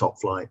the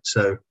top flight.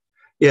 So,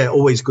 yeah,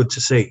 always good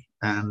to see,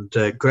 and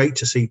great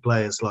to see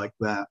players like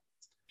that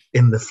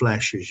in the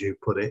flesh, as you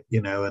put it.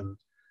 And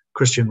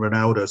Cristiano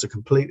Ronaldo is a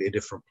completely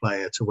different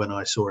player to when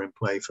I saw him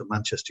play for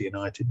Manchester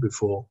United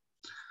before.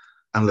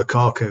 And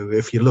Lukaku,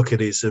 if you look at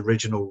his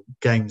original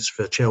games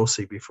for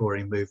Chelsea before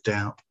he moved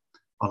out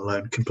on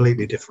loan,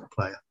 completely different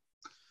player.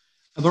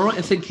 Am I right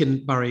in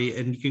thinking, Barry,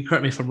 and you can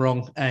correct me if I'm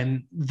wrong,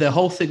 the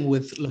whole thing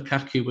with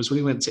Lukaku was when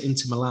he went to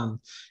Inter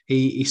Milan,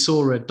 he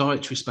saw a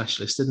dietary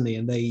specialist, didn't he?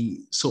 And they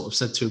sort of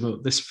said to him,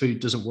 "Look, this food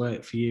doesn't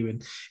work for you."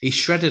 And he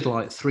shredded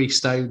like 3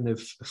 stone of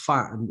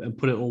fat and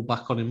put it all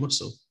back on in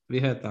muscle. Have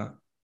you heard that?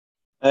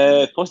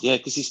 Yeah,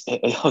 because I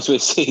was going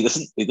to say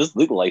he doesn't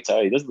look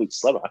lighter. He doesn't look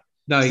slimmer.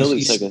 No, he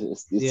still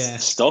looks like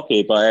he's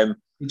stocky, but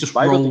he just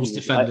rolls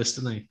defenders,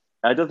 doesn't he?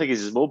 I don't think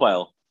he's as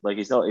mobile. Like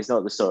he's not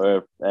the sort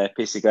of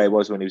pacey guy he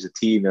was when he was a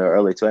teen or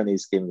early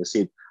 20s came in the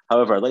scene.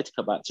 However, I'd like to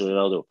come back to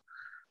Ronaldo.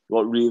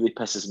 What really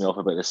pisses me off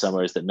about this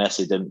summer is that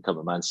Messi didn't come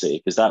to Man City,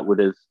 because that would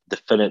have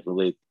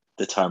definitively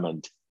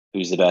determined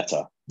who's the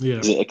better. Yeah.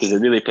 Because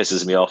it really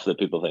pisses me off that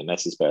people think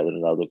Messi's better than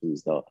Ronaldo because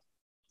he's not.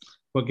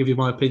 I'll give you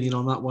my opinion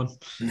on that one.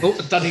 Oh,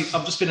 Daddy,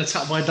 I've just been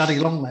attacked by Daddy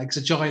Longlegs,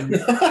 a giant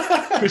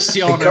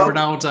Cristiano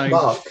Ronaldo.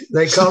 Mark,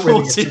 they can't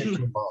really get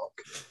Mark.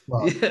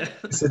 Yeah.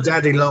 It's a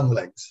Daddy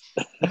Longlegs.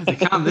 No, they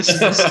can. This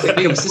is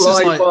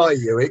like, by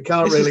you. It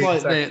can't really. This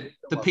is like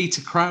the Peter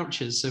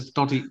Crouches of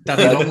Daddy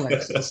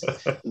Longlegs.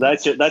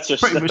 That's your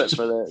snippet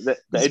for the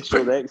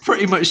intro next.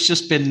 Pretty much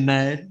just been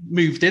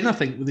moved in, I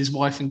think, with his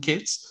wife and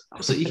kids.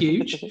 Absolutely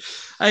huge.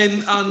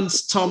 And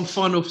Tom,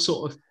 final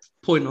sort of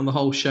point on the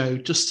whole show,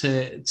 just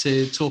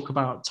to talk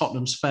about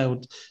Tottenham's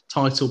failed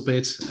title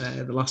bid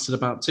that lasted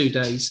about 2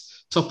 days.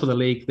 Top of the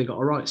league, they got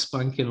a right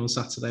spanking on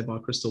Saturday by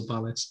Crystal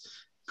Palace.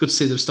 Good to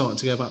see them starting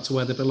to go back to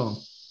where they belong.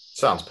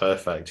 Sounds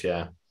perfect,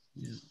 yeah.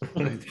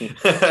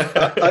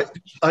 I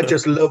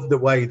just love the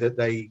way that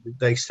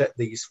they set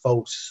these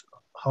false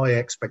high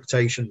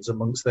expectations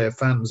amongst their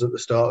fans at the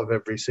start of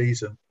every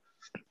season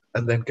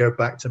and then go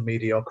back to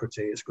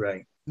mediocrity. It's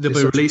great. They'll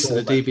be releasing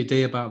a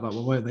DVD about that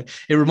one, won't they?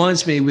 It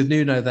reminds me with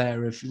Nuno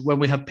there of when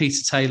we had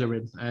Peter Taylor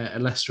in at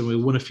Leicester and we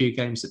won a few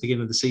games at the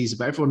beginning of the season,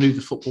 but everyone knew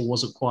the football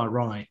wasn't quite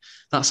right.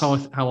 That's how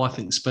I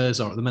think Spurs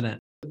are at the minute.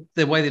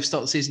 The way they've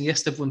started the season,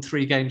 yes, they've won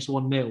 3 games,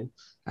 1-0.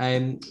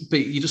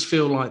 But you just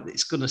feel like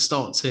it's going to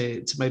start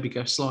to maybe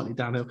go slightly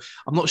downhill.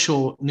 I'm not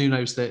sure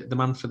Nuno's the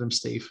man for them,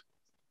 Steve.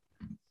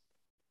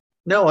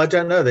 No, I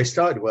don't know. They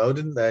started well,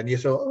 didn't they? And you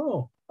thought,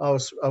 oh, I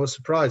was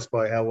surprised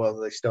by how well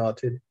they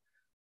started,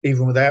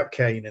 even without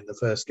Kane in the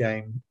first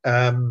game.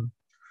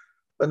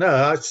 But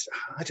no,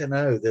 I don't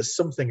know. There's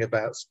something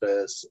about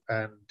Spurs,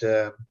 and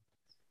I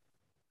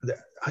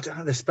don't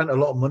know. They spent a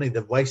lot of money.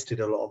 They've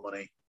wasted a lot of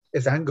money.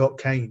 If they hadn't got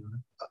Kane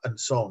and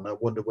Son, I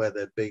wonder where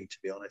they'd be, to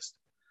be honest.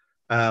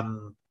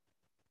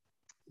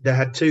 They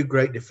had 2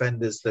 great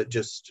defenders that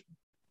just,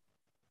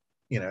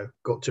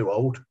 got too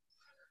old,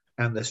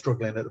 and they're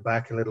struggling at the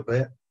back a little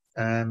bit.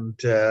 And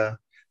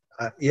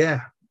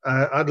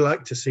I'd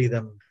like to see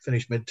them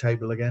finish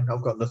mid-table again.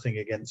 I've got nothing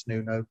against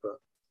Nuno, but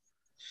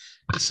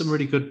there's some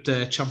really good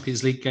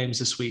Champions League games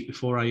this week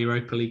before our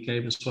Europa League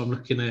game as well. I'm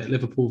looking at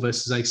Liverpool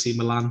versus AC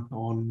Milan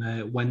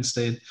on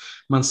Wednesday and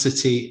Man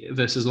City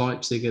versus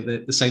Leipzig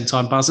at the same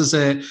time. Baz, as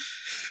a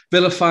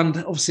Villa fan,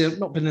 obviously I've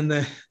not been in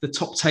the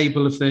top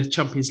table of the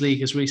Champions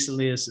League as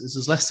recently as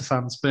Leicester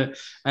fans, but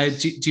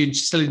do you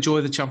still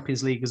enjoy the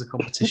Champions League as a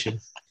competition?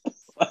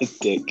 My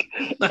dick.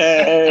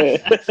 Do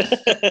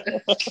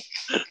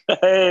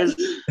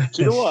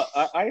you know what?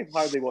 I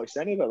hardly watched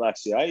any of it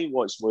last year. I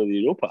watched more of the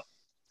Europa.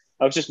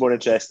 I was just more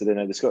interested in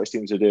how the Scottish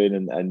teams are doing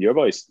and your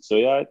boys. So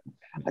yeah,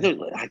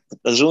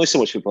 there's only so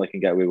much people I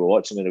can get away with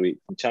watching in a week.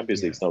 And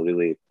Champions League's not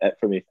really it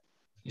for me.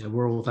 Yeah,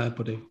 we're all there,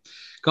 buddy.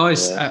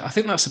 Guys, I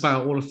think that's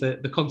about all of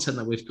the content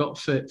that we've got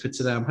for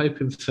today. I'm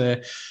hoping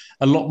for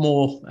a lot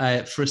more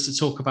for us to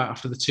talk about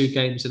after the 2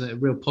 games in a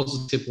real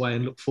positive way,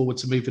 and look forward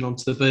to moving on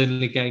to the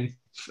Burnley game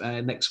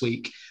next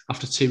week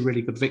after 2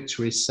 really good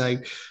victories. So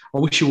I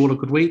wish you all a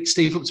good week.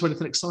 Steve, up to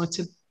anything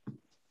exciting?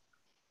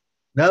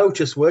 No,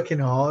 just working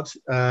hard.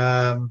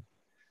 I'm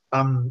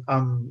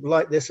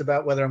like this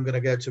about whether I'm going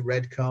to go to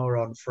Redcar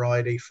on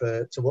Friday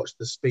to watch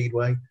the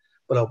Speedway,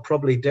 but I'll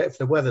probably, if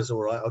the weather's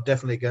all right, I'll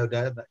definitely go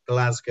down to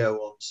Glasgow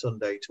on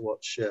Sunday to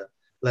watch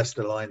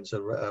Leicester Lions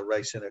are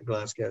racing at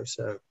Glasgow.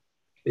 So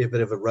be a bit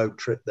of a road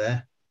trip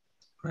there.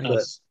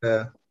 Nice.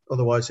 But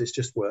otherwise, it's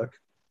just work.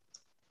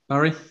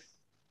 Barry?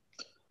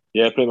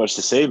 Yeah, pretty much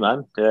the same,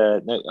 man.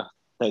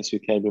 Next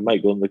weekend we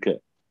might go and look at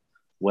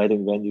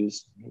wedding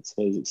venues. It's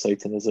as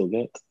exciting as it'll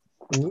get.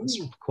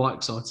 It's quite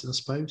exciting, I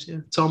suppose. Yeah,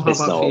 Tom, how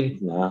about for you?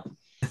 Nah.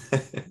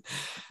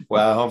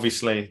 Well,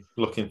 obviously,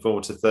 looking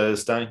forward to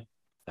Thursday.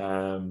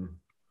 Other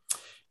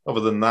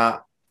than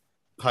that,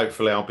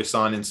 hopefully, I'll be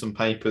signing some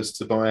papers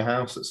to buy a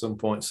house at some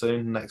point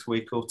soon, next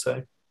week or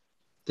 2.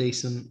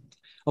 Decent.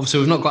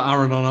 Obviously, we've not got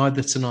Aaron on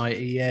either tonight.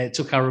 He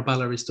took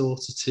Arabella, his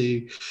daughter,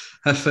 to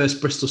her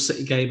first Bristol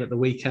City game at the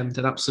weekend,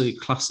 an absolute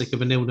classic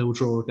of a 0-0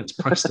 draw against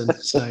Preston.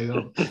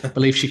 So I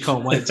believe she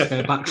can't wait to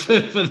go back for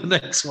the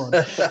next one.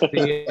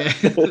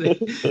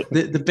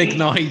 The Big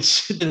Nine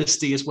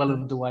dynasty is well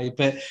underway.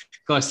 But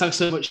guys, thanks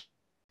so much.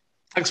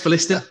 Thanks for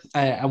listening.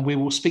 And we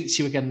will speak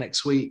to you again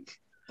next week.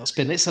 That's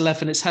been It's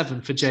 11, It's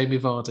Heaven for Jamie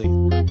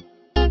Vardy.